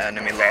on the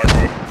enemy lodge.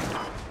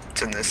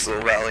 It's in this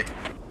little valley.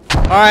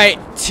 Alright,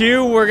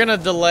 2, we're gonna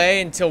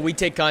delay until we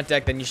take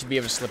contact, then you should be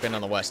able to slip in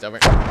on the west, over.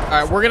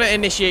 Alright, we're gonna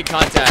initiate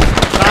contact.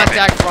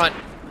 Contact front.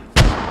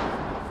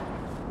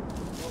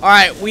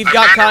 Alright, we've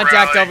got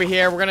contact over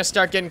here. We're gonna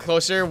start getting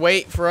closer.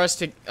 Wait for us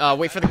to,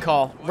 wait for the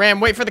call. Ram,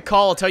 wait for the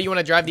call. I'll tell you when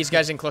to drive these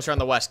guys in closer on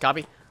the west.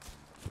 Copy?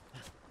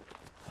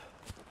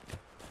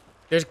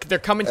 They're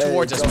coming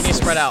towards us. We need to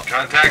spread out.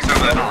 Contacts on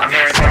the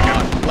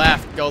north.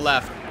 Left, go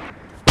left.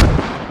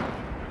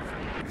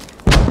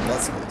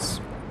 That's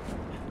nice.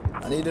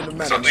 I needed a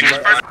medic.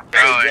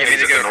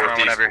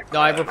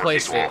 No, I've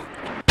replaced it.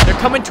 They're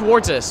coming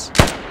towards us.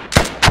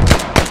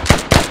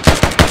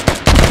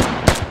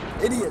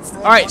 Idiots.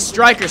 Alright,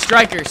 striker,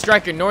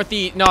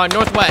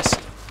 northwest.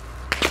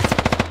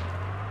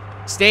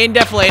 Stay in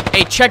defilade.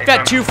 Hey, check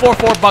that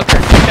 244 bunker.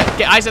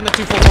 Get eyes on the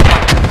 244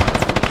 bunker.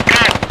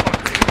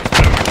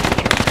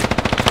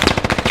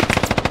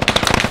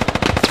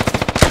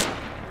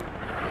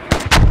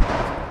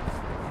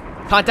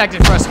 Contact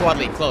in front, squad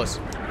lead, close.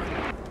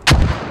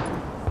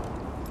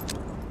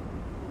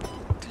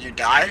 Did you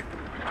die?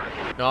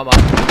 No, I'm up.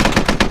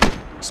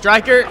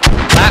 Striker,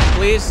 lap,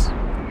 please.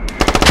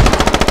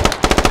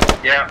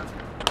 Yeah.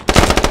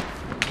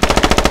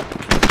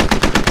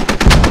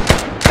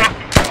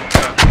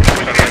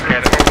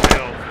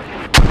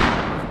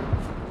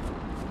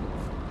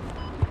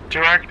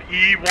 Direct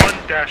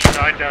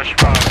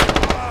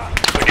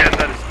E1-9-5. Again,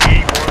 that is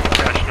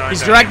E1-9-5.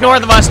 He's direct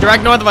north of us,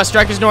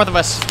 Striker's north of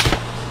us.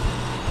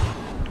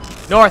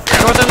 North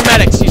of the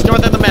medics. He's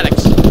north of the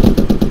medics.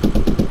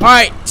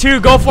 Alright,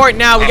 2, go for it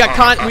now. We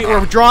got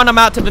we're drawing them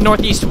out to the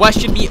northeast. West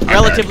should be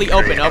relatively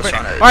open. Over.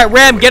 Alright,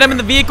 Ram, get them in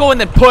the vehicle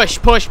and then push.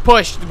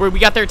 We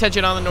got their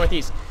attention on the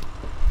northeast.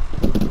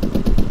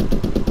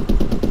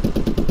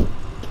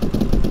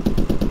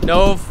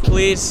 Nov,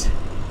 please.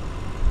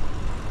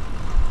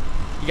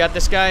 You got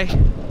this guy?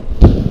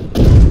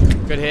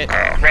 Good hit.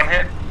 One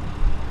hit.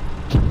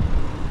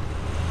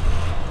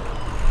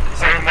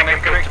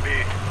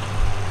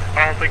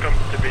 I don't think I'm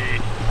to be.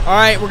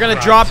 Alright, we're gonna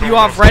drop you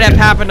off right at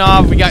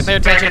Papanov. We got their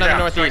attention on the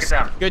northeast.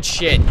 Good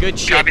shit.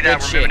 Copy that,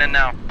 we're moving in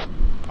now.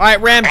 Alright,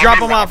 Ram, drop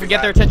them off. We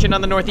get their attention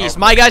on the northeast.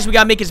 My guys, we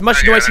gotta make as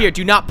much noise here.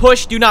 Do not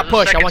push,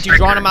 I want you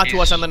drawing them out to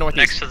us on the northeast.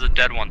 Next to the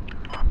dead one.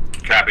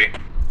 Copy.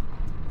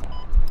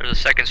 There's a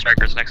second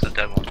striker's next to the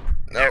dead one.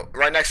 No,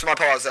 right next to my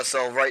paws,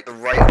 SL. Right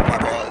of my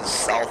paws,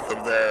 south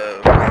of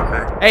the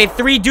marker. Hey,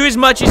 3, do as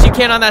much as you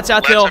can on that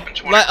south hill.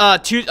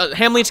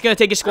 Hamlet's gonna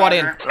take his squad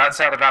in. That's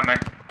out of ammo.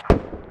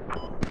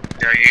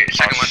 Yeah,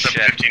 second one's up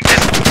 15.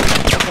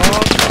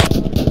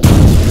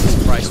 Jesus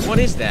Christ, what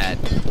is that?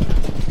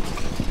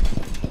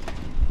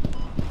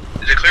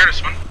 Is it clear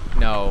this one?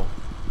 No.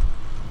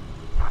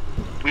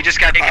 We just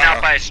got taken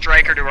out by a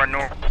striker to our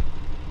north.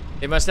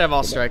 They must have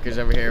all strikers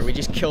over here. We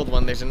just killed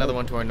one. There's another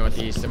one to our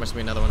northeast. There must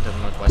be another one to the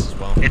northwest as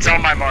well. It's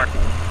on my mark.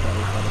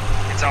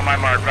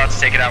 About to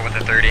take it out with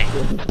a 30.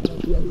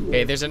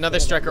 Okay, there's another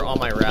striker on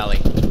my rally.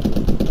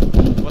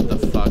 What the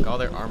fuck? All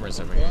their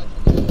armor's over here.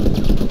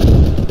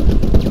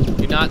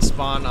 Do not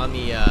spawn on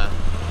the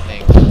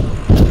thing.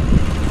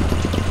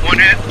 1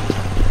 hit.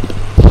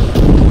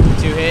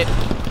 2 hit.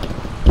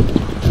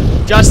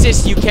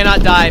 Justice, you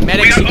cannot die.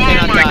 Medics, you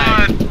cannot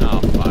die. God.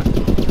 Oh fuck.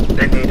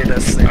 They needed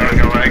us. They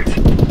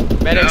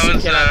Medics, you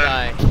cannot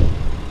die.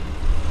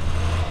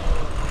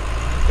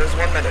 There's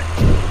 1 medic.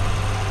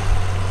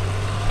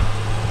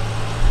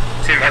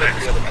 2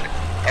 medics.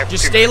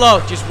 Just stay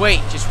low. Just wait.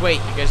 You guys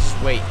just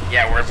wait.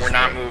 Yeah, we're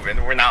not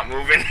moving. We're not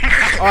moving.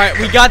 Alright,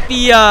 we got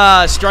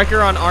the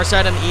striker on our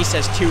side on the east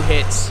has 2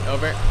 hits.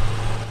 Over.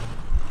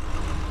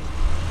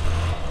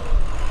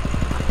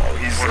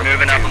 We're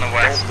moving up on the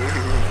west.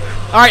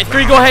 Alright,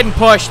 3, go ahead and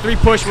push. 3,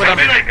 push with How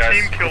them. did I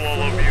team kill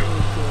all of you?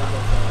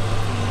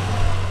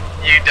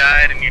 You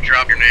died and you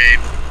dropped your nade.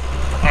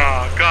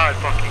 Oh, god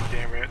fucking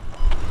damn it.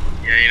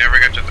 Yeah, you never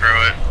got to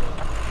throw it.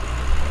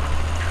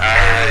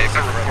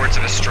 Reports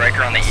of a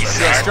striker on the east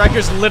side. Yeah,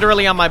 striker's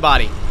literally on my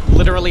body.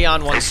 Literally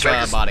on one's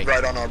body.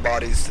 Right on our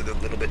bodies, to the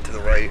little bit to the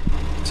right.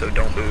 So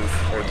don't move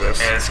towards us.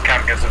 Yeah, this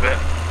camp gets a bit.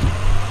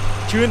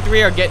 2 and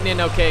 3 are getting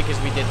in okay because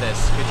we did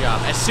this. Good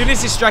job. As soon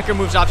as this striker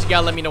moves off, you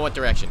gotta let me know what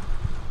direction.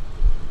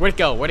 Where'd it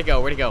go? Where'd it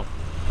go?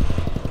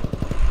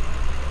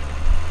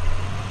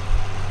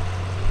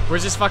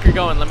 Where's this fucker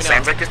going? Let me know.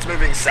 Sounds like it's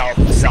moving south,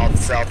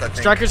 I think.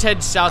 Striker's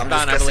head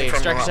southbound, I believe.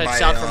 Striker's head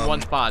south from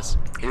one's paws.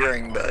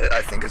 Hearing, but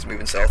I think it's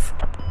moving south.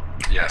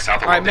 Yeah,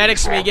 south of Alright,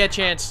 medics, when you get a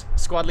chance.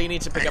 Squad lead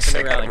needs to pick up a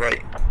new rally.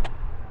 Right.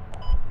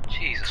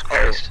 Jesus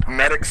Christ. Oh,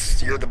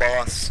 medics, you're the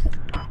boss.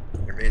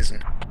 You're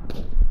amazing.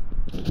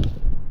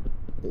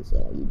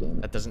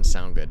 That doesn't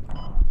sound good.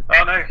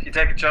 Oh no, you're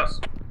taking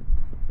shots.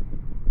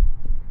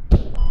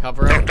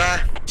 Cover Don't him.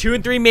 die. 2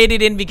 and 3 made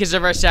it in because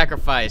of our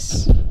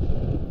sacrifice.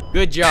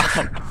 Good job.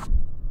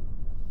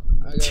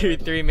 2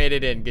 and 3 made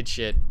it in. Good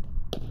shit.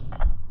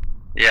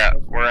 Yeah,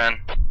 we're in.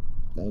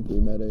 Thank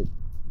you, medic.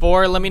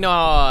 4, let me know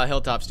how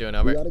Hilltop's doing, We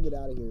over. gotta get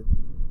out of here.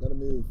 Gotta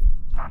move.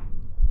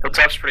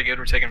 Hilltop's pretty good.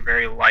 We're taking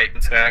very light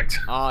attack.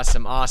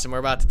 Awesome, awesome. We're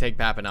about to take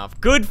Papanoff.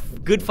 Good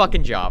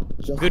fucking job.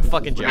 Good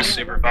fucking We're job. just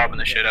super bobbing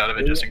the shit out of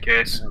it just in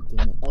case. God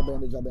damn it. I'll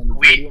bandage, I'll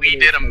bandage. We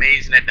did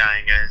amazing at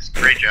dying, guys.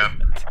 Great job.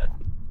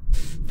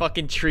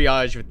 Fucking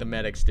triage with the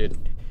medics, dude.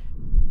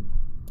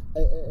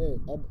 Hey,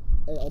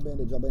 I'll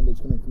bandage, Come here.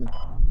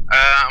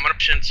 I'm gonna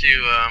push into,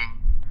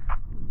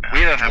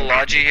 We have a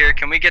Logi here.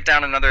 Can we get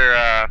down another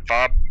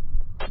fob?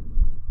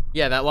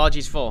 Yeah, that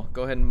Logi's full.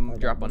 Go ahead and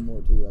drop one.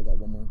 More too. I got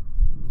one more.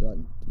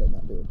 Did I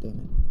not do it?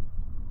 Damn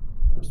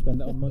it. Spend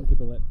that on monkey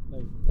bullet.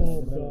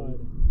 Oh god.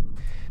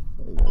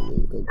 There you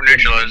go. we're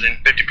neutralizing,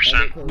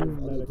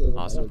 50%.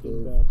 Awesome.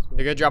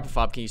 They're gonna drop a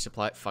fob. Can you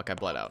supply? Fuck, I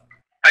bled out.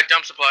 I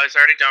dumped supplies, I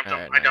already dumped them.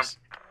 Alright, I dumped.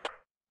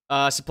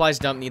 nice. Supplies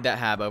dump. Need that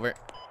hab, over.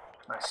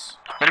 Nice.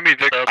 Enemy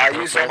victim. I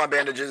used all my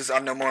bandages.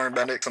 I'm no more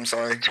medics. I'm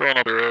sorry. Throw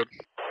on the road.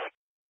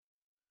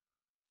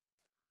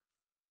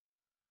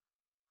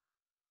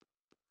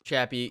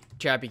 Chappie,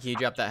 can you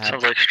drop that hab?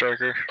 Sounds like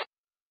Striker.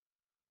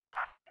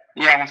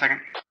 Yeah, 1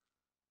 second.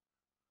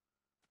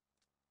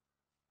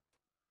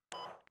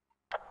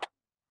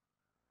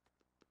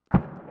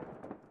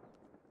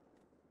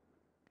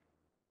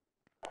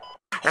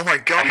 Oh my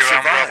god, we You're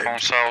on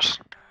survived. cells.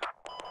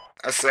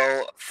 I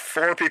saw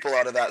 4 people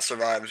out of that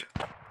survived.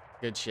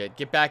 Good shit.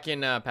 Get back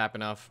in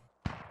Papanoff.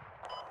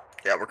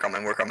 Yeah, we're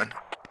coming.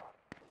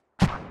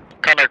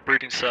 Contact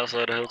breeding south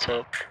side of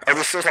Hilltop. Are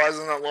there still supplies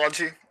in that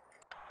Logi?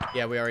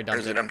 Yeah, we already Or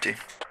dumped is it empty?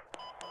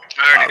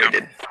 I already we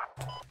dumped. did.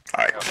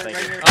 Alright.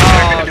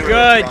 Oh,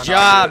 good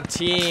job,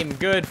 team.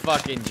 Good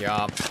fucking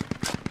job.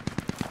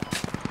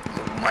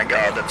 Oh my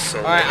god, that's so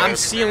Alright, I'm low.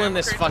 sealing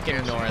this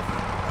fucking north.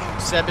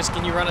 Sebas,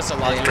 can you run us a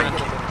Logi run?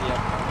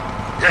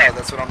 Yeah,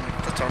 that's what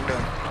I'm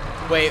doing.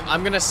 Wait,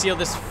 I'm gonna seal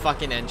this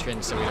fucking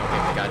entrance so we don't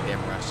get the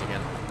goddamn rush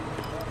again.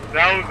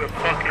 That was a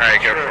fucking.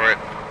 Alright, go for it.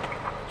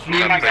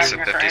 Me and my Place guys are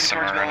at gonna 50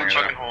 start somewhere heading towards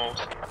around village. here. Fucking holes.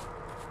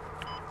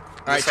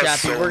 Alright, This has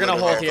Chappie, so we're gonna little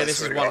hold health, here. I This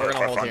is swear to one God, we're if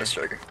gonna I hold find here. a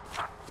striker.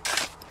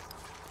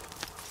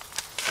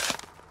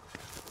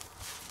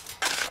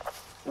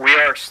 We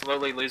are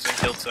slowly losing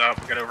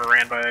Hilltop. We got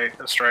overran by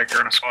a striker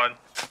and a squad.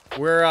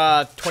 We're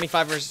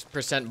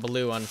 25%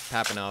 blue on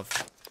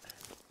Papanov.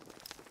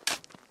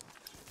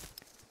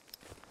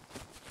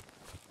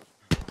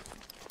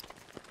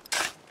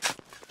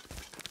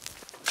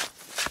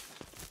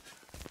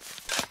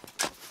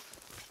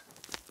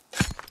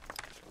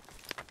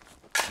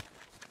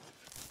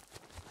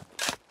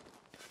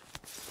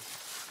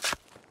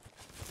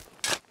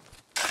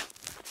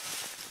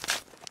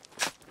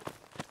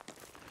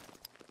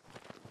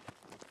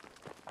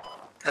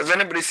 Has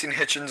anybody seen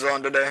Hitchens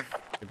on today?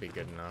 Should be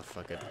good enough.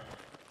 Fuck it.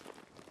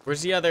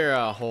 Where's the other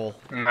hole?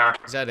 Nah.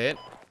 Is that it?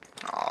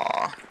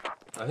 Aww.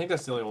 I think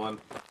that's the only one.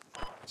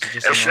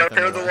 Just Should I north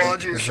pair and the west?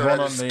 Logi or There's should one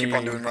I on just the keep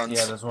on doing runs?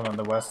 yeah. There's one on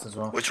the west as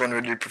well. Which one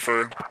would you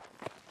prefer?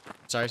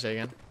 Sorry, say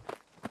again.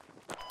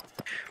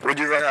 Would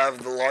you rather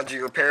have the Logi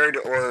repaired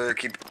or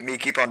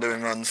keep on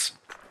doing runs?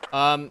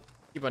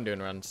 Keep on doing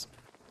runs.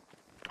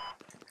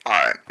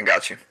 Alright, I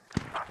got you.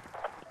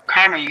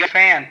 Karma, you got a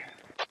fan.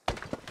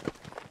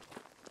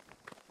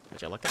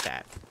 Would you look at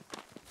that?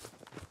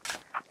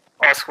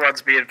 All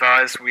squads be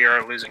advised, we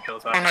are losing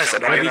Hilltop. Oh nice, I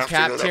don't We'll even be have to go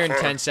capped here that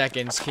in far. 10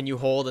 seconds. Can you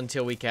hold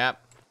until we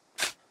cap?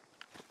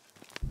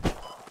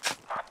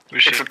 We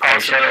should it's a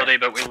possibility,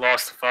 but we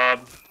lost the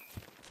fob.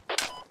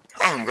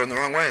 Oh, I'm going the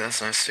wrong way, that's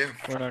nice too.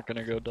 We're not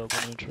gonna go double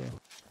neutral.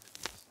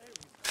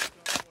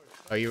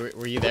 Oh,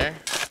 were you there?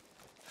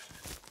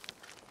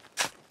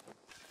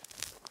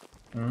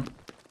 Hmm?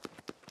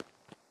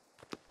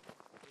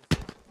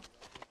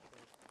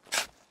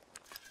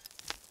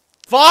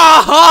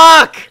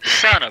 Fuck!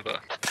 Son of a.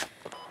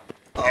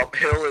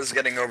 Hill is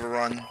getting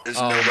overrun. There's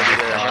Oh nobody my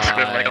there. Must have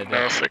been like a God.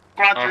 millisecond.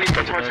 Squad 3 is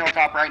towards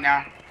Hilltop right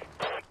now.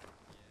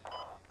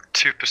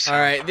 2%.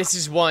 Alright, this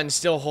is one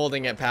still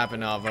holding at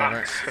Papanov,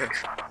 over.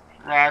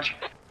 Raj.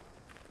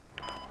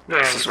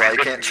 This is why you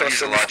can't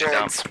trust any Logi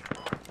down. squads.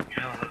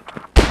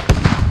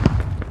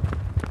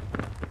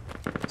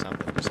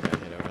 Something just got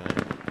hit over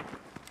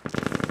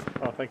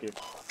there. Oh, thank you.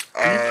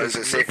 Is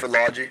it safe for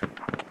Logi?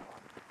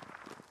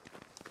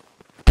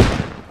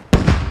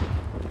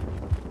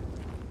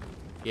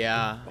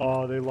 Yeah.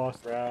 Oh, they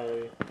lost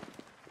rally.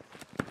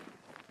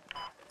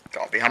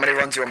 Copy. How many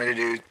runs do you want me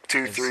to do?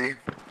 2, 3?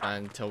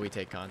 Until we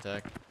take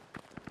contact.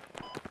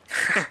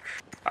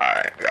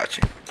 Alright, got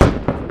you.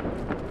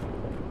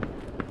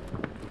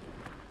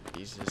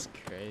 Jesus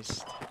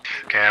Christ.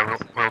 Okay,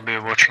 we'll be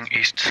watching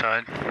east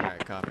side.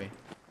 Alright, copy.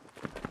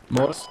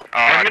 Morris?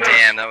 Oh,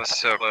 damn, that was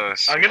so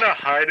close. I'm gonna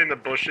hide in the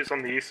bushes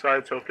on the east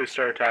side, so if they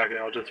start attacking,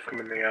 I'll just come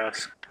in the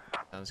ass.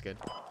 Sounds good.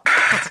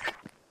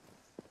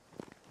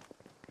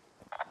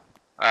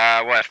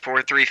 What,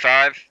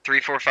 435?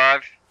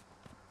 345?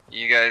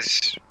 You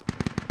guys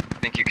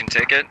think you can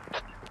take it?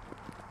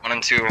 1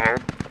 and 2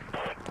 hold?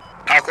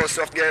 close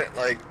enough to get?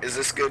 Like, is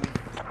this good?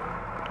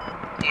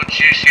 Once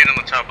you see it on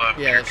the top left,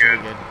 Yeah, you're that should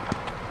good. be good.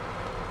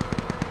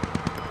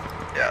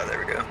 Yeah, there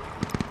we go.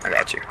 I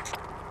got you.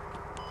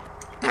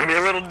 We'll be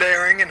a little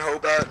daring and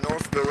hope that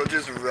North Village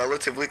is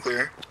relatively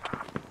clear.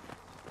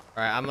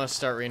 Alright, I'm gonna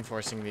start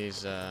reinforcing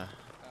these,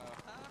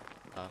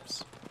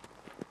 tops.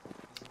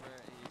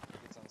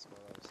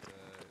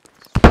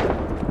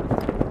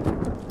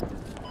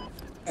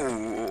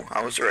 Ooh,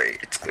 I was right.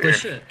 It's clear. Oh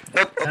shit.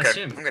 Nope, okay. That's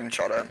him. I'm getting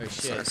shot at. Oh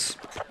shit. Nice.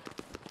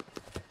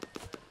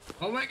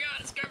 Oh my god,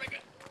 it's Karmakut.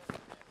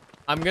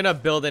 I'm gonna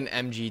build an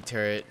MG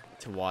turret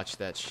to watch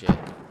that shit.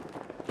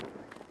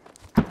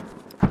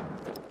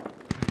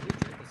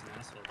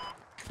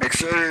 Make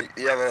sure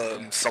you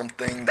have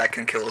something that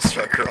can kill a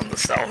striker on the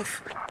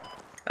south.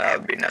 That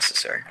would be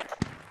necessary.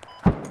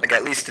 Like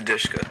at least a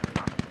Dishka.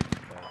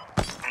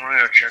 I'm gonna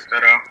go check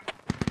that out.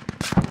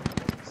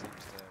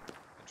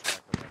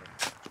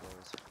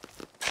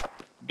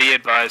 Be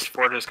advised,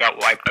 Fort just got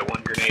wiped by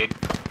one grenade.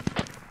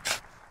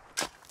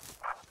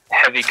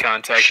 Heavy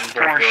contact in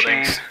both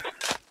buildings.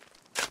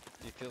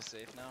 Do you feel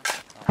safe now?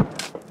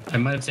 I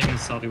might have taken a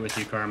selfie with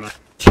you, Karma.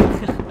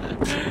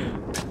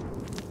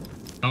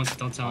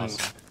 Don't tell him.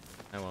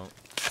 I won't.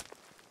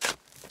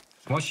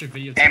 Watch your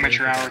video.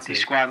 Amateur hour with these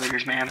squad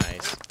leaders, man.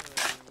 Nice.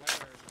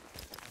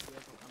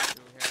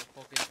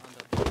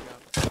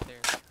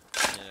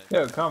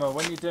 Yo, Karma,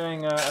 when are you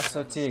doing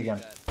SOT again?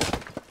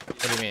 What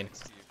do you mean?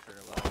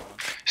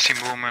 See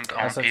movement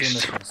on SOT east.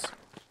 missions.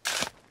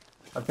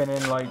 I've been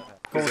in like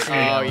 14 Oh,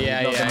 now,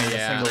 yeah, not done a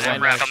yeah. single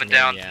one. MRAP Coming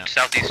down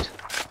southeast.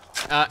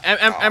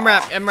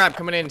 MRAP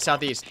coming in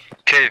southeast.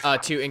 Cave.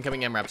 2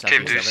 incoming MRAP southeast.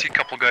 Cave, do you see a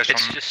couple guys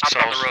It's on just south?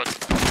 up on the road.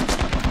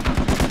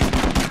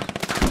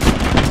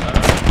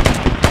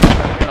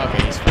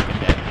 Okay, he's fucking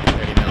dead.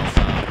 30 mils.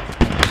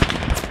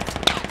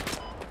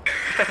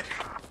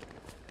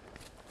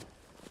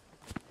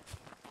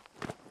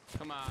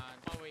 Come on,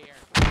 over here.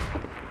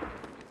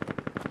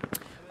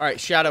 Alright,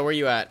 Shadow, where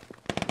you at?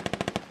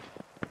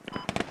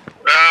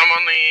 I'm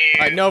on the...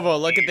 Alright, Novo,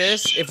 look at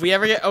this. If we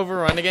ever get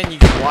overrun again, you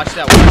can watch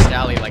that west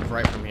alley, like,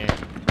 right from here.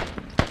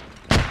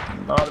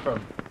 Not a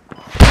problem.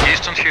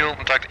 Eastern hill,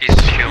 attack east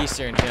hill.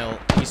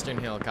 Eastern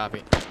hill,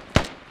 copy.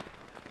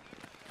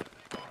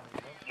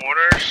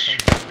 Mortars.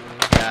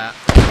 Yeah.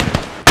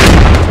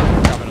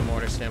 Dropping a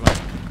mortar, stand by.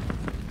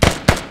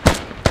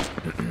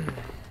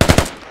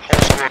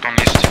 Whole squad on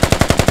east.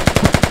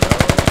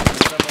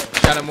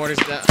 Shadow mortars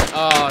down.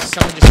 Oh,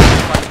 someone just hit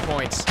the fucking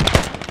points.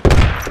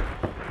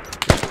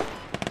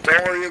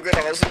 Don't worry, you'll get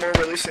a hustle more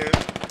really soon.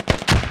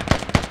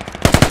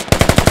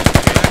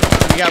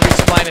 We got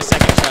resupply in a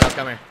second, Shadow,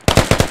 come here.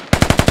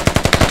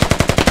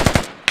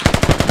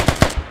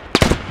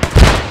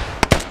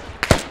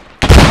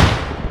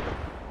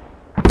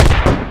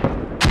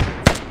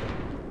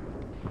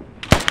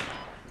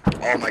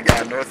 Oh my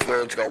god, North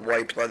Village got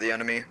wiped by the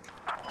enemy.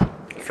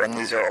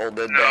 Friendlies are all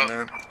dead down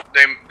there.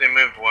 They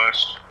moved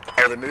west.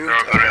 Oh, they moved? They're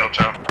on the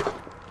hilltop.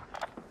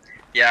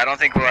 Yeah, I don't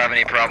think we'll have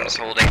any problems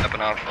holding up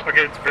enough.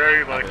 Okay, it's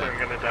very likely I'm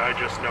gonna die,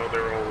 just know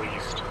they're all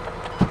east.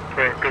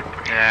 For a good...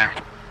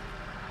 Yeah.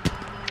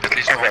 At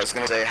least Okay, I was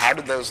gonna say, how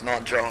did those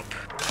not drop?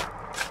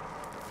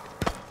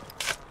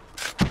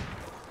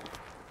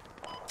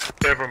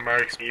 They have a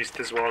marks east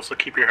as well, so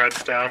keep your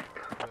heads down.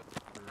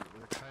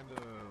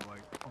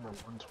 On the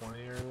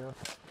 120 area.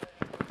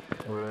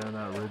 We're in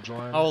that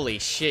ridgeline. Holy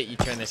shit, you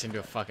turned this into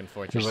a fucking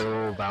fortress. There's like a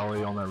little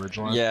valley on that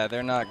ridgeline. Yeah,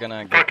 they're not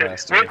gonna get Okay,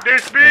 past it. let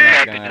this be!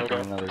 They're not gonna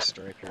get another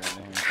striker in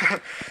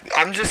there.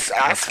 I'm just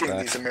asking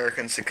that. these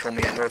Americans to kill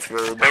me at North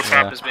Village.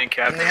 Hilltop is being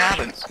capped. And they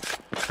haven't.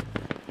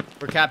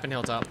 We're capping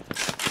hilltop.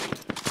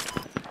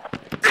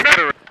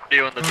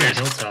 You on the Oh,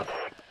 hilltop.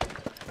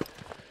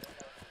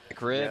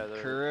 Grid,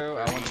 Kuru,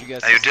 I want you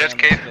guys Are to you stay dead, on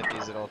Cave? those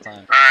 50s at all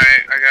times.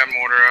 Alright, I got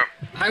mortar up.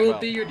 I will Well,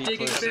 be your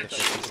digging close to the bitch.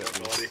 50s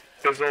at least,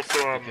 There's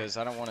also, because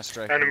I don't want to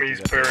strike enemies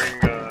into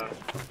that.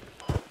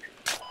 bearing,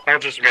 I'll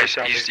just write Guys,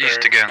 down east, these east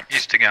bearings. again,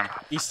 east again.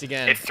 East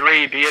again. At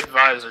 3, be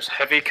advised, there's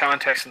heavy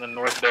contacts in the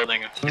north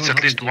building. It's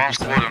at least one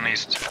squad on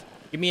east.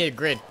 Give me a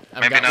grid.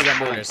 Maybe we not got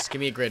full. mortars. Give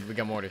me a grid. We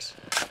got mortars.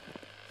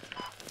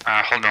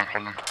 Hold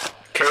on.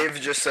 Cave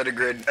just set a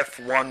grid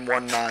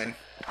F119.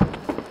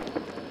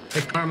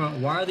 Hey Karma,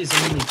 why are these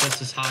enemies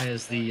just as high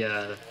as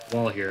the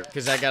wall here?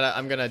 Because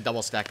I'm gonna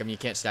double stack them. You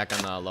can't stack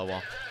on the low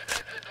wall.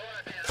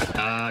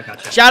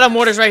 Gotcha. Shadow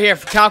mortars right here.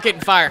 Calc it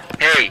and fire.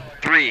 Hey,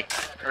 3,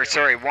 or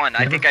sorry, 1,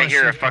 I think I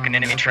hear a fucking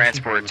enemy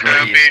transport to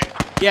the east.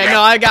 Yeah,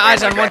 no, I got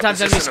eyes Oh on my one God, times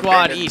this enemy is an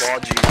squad abandoned east.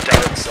 dodgy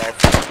turret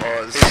south.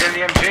 He's in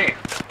the MG.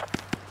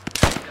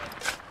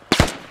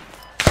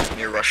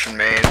 Near Russian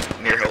Main,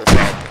 near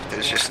Hilltop.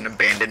 There's just an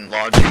abandoned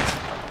lodge.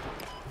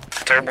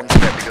 Tell one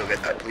squad to go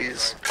get that,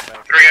 please.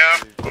 3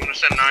 out. I'm gonna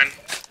send 9.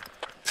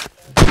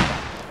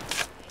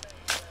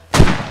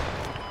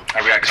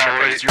 We got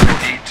Contact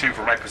 082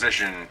 for my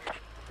position.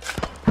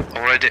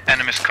 already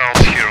enemy scouts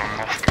here on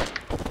north.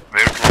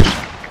 Very close.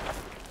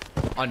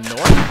 On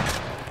north?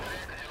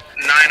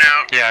 9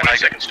 out. Yeah, 20 I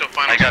seconds till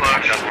final I got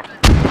splash.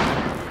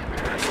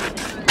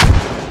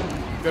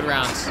 one. Good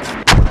rounds.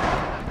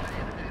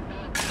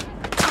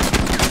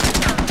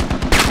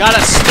 Got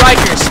a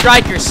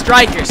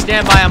striker.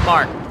 Stand by on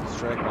mark.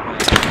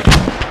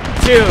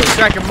 2,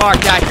 striker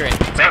marked, accurate.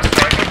 That's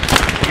striker.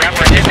 Yeah,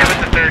 we're hitting him with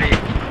the 30.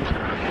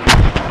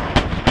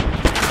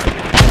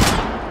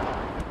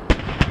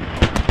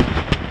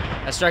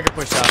 That striker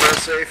pushed off. We're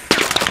safe.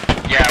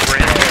 Yeah, we're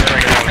hitting the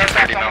striker with That's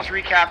 30 almost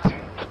mil.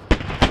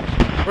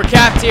 recapped. We're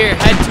capped here.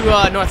 Head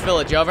to North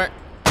Village, over.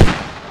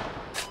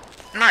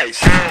 Nice.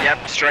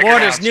 Yep, striker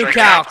Mortars, down, new striker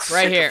calc, down.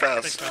 right here.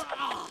 Fast.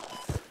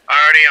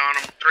 Already on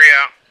him. 3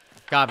 out.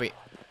 Copy.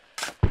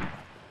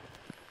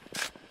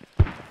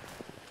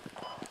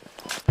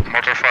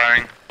 Motor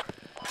firing.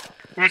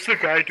 Who's the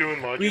guy doing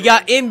modular? We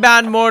got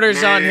inbound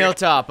mortars on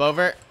Hilltop,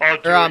 over.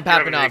 Or on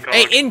Papanov.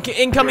 Hey,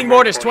 incoming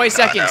mortars, 20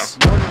 seconds.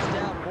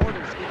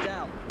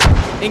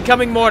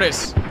 Incoming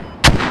mortars.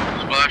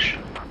 Splash.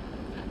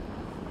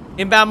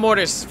 Inbound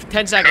mortars,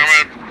 10 seconds.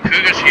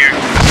 Cougar's here.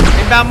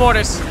 Inbound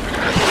mortars.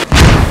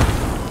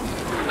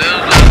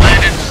 Those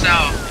landed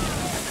south.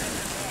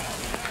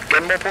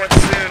 Get more points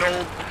soon,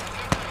 old.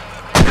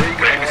 There you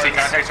go. Wait, you see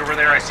contacts over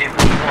there? I see him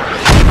pushing forward.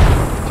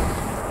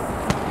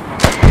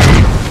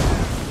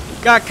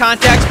 Got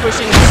contacts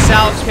pushing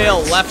South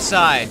Hill, left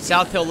side.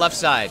 South Hill, left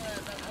side.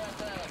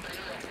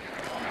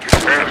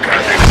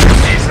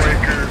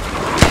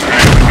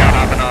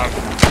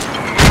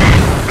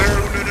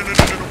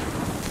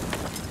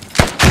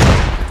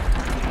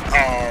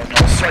 Oh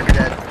no, striker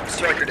dead.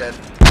 Striker dead.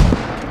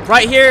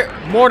 Right here,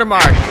 mortar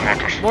mark.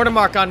 Mortar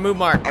mark on move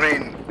mark. I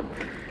mean,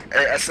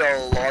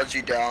 SL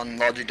Logi down.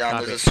 Logi down.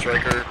 Copy. There's a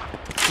striker.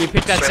 Can you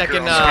pick that Striker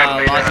second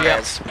on Logi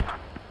up?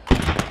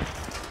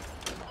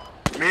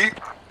 Me?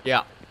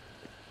 Yeah.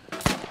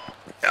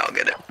 Yeah, I'll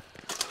get it.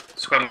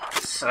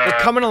 They're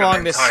coming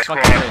along this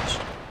fucking ridge.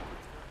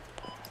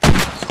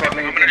 Squad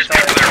lead I'm gonna just get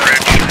inside. to their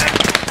ridge.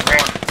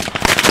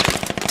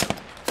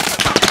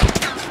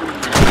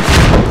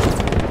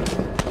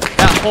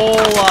 That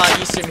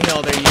whole eastern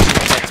hill they're using to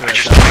get to I it.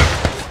 just So.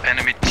 have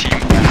enemy team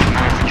on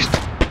northeast.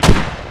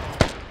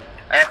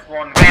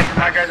 F1,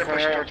 my guys are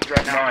pushing towards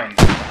right now. 9.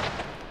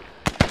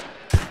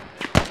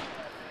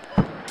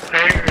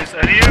 Hey, is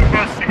any of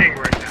us seeing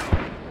right now?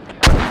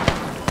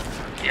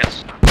 Yes.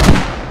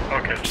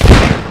 Okay.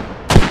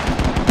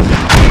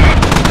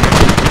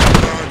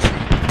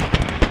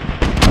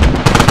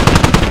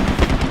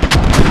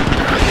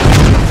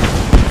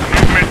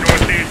 Movement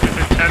northeast is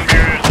at 10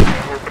 meters of the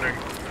opening.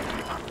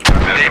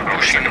 They're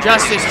pushing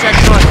Justice, check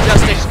north.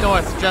 Justice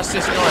north.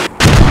 Justice north.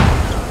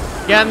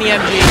 Get on the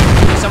MG.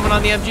 Is someone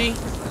on the MG?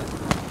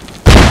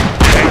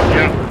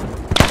 Yeah.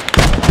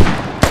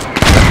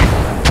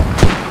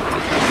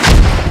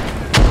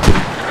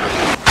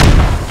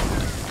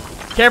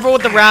 Careful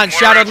with the round.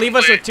 Shadow, leave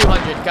us with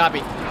 200.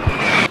 Copy.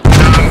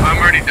 I'm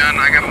already done.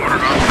 I got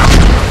mortared off.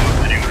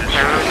 Anyways.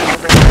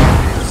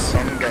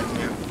 Some getting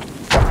you.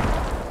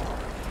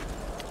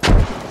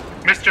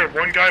 Mister,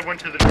 one guy went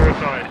to the north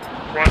side.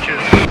 Watch it.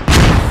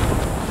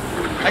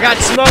 I got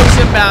smokes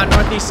inbound,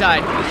 northeast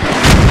side.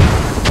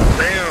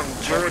 Damn,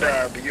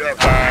 Jordan, you have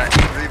 8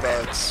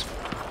 revives.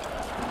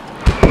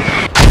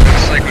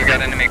 Looks like we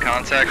got enemy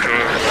contact.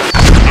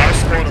 Our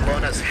squad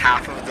alone has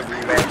half of the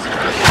revives.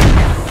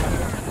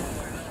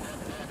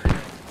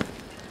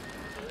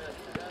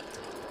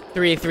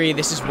 3-3,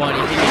 this is 1.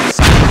 You think you can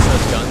silence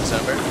those guns,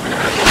 over?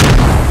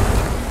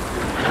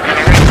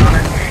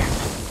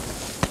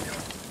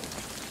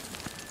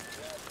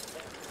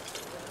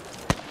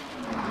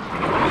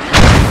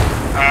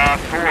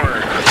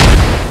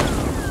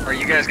 4. Are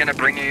you guys gonna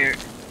bring you?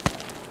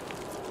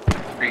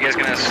 Are you guys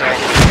gonna assault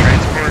the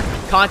transport?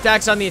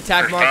 Contacts on the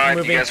attack For mark 5,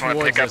 moving you guys want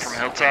to towards pick up us. from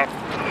Hilltop?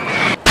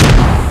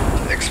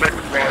 Expect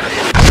quality.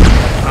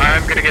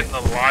 I'm gonna get in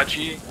the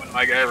Logi when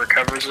my guy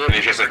recovers it. And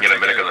you just get a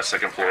medic on the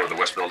second floor of the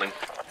west building.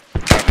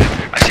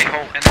 I see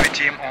whole enemy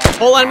team on.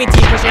 Whole enemy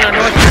team pushing on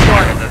northeast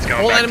north. That's going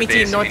Whole back enemy to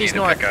team base. northeast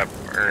You need north. to pick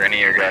up, or any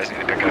of your guys need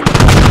to pick up.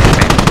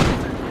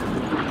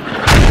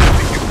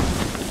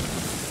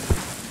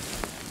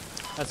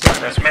 That's right.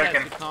 That's You guys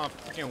American. become a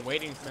freaking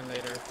waiting for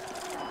later.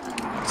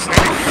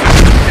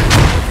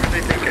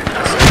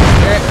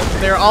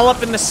 They're all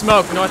up in the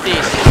smoke,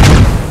 northeast.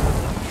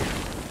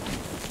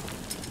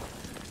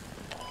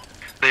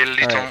 They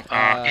lit on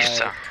Alright,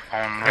 east on.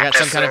 I got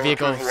some kind of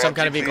vehicle on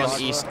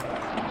the east.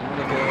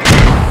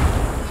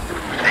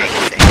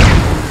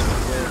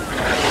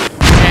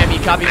 Damn, you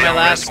copy my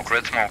last?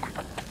 Red smoke.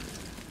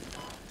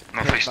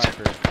 Northeast.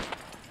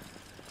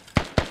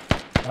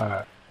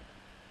 Alright.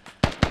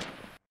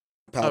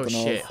 Oh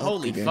shit,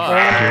 holy fuck.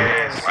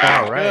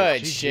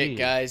 Alright. Good shit,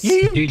 guys.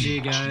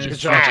 GG, guys. Good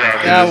job.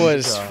 That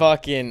was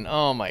fucking,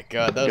 oh my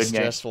god, that was Good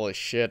game. stressful as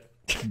shit.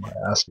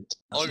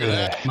 Look at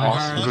that.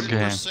 Awesome. Good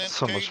game.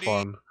 So much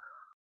fun.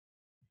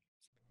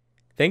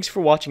 Thanks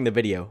for watching the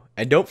video,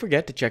 and don't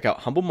forget to check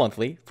out Humble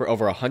Monthly for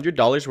over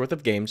 $100 worth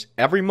of games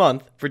every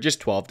month for just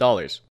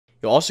 $12.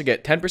 You'll also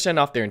get 10%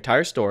 off their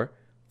entire store,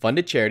 fund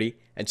a charity,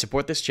 and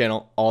support this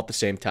channel all at the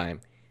same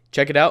time.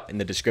 Check it out in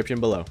the description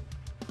below.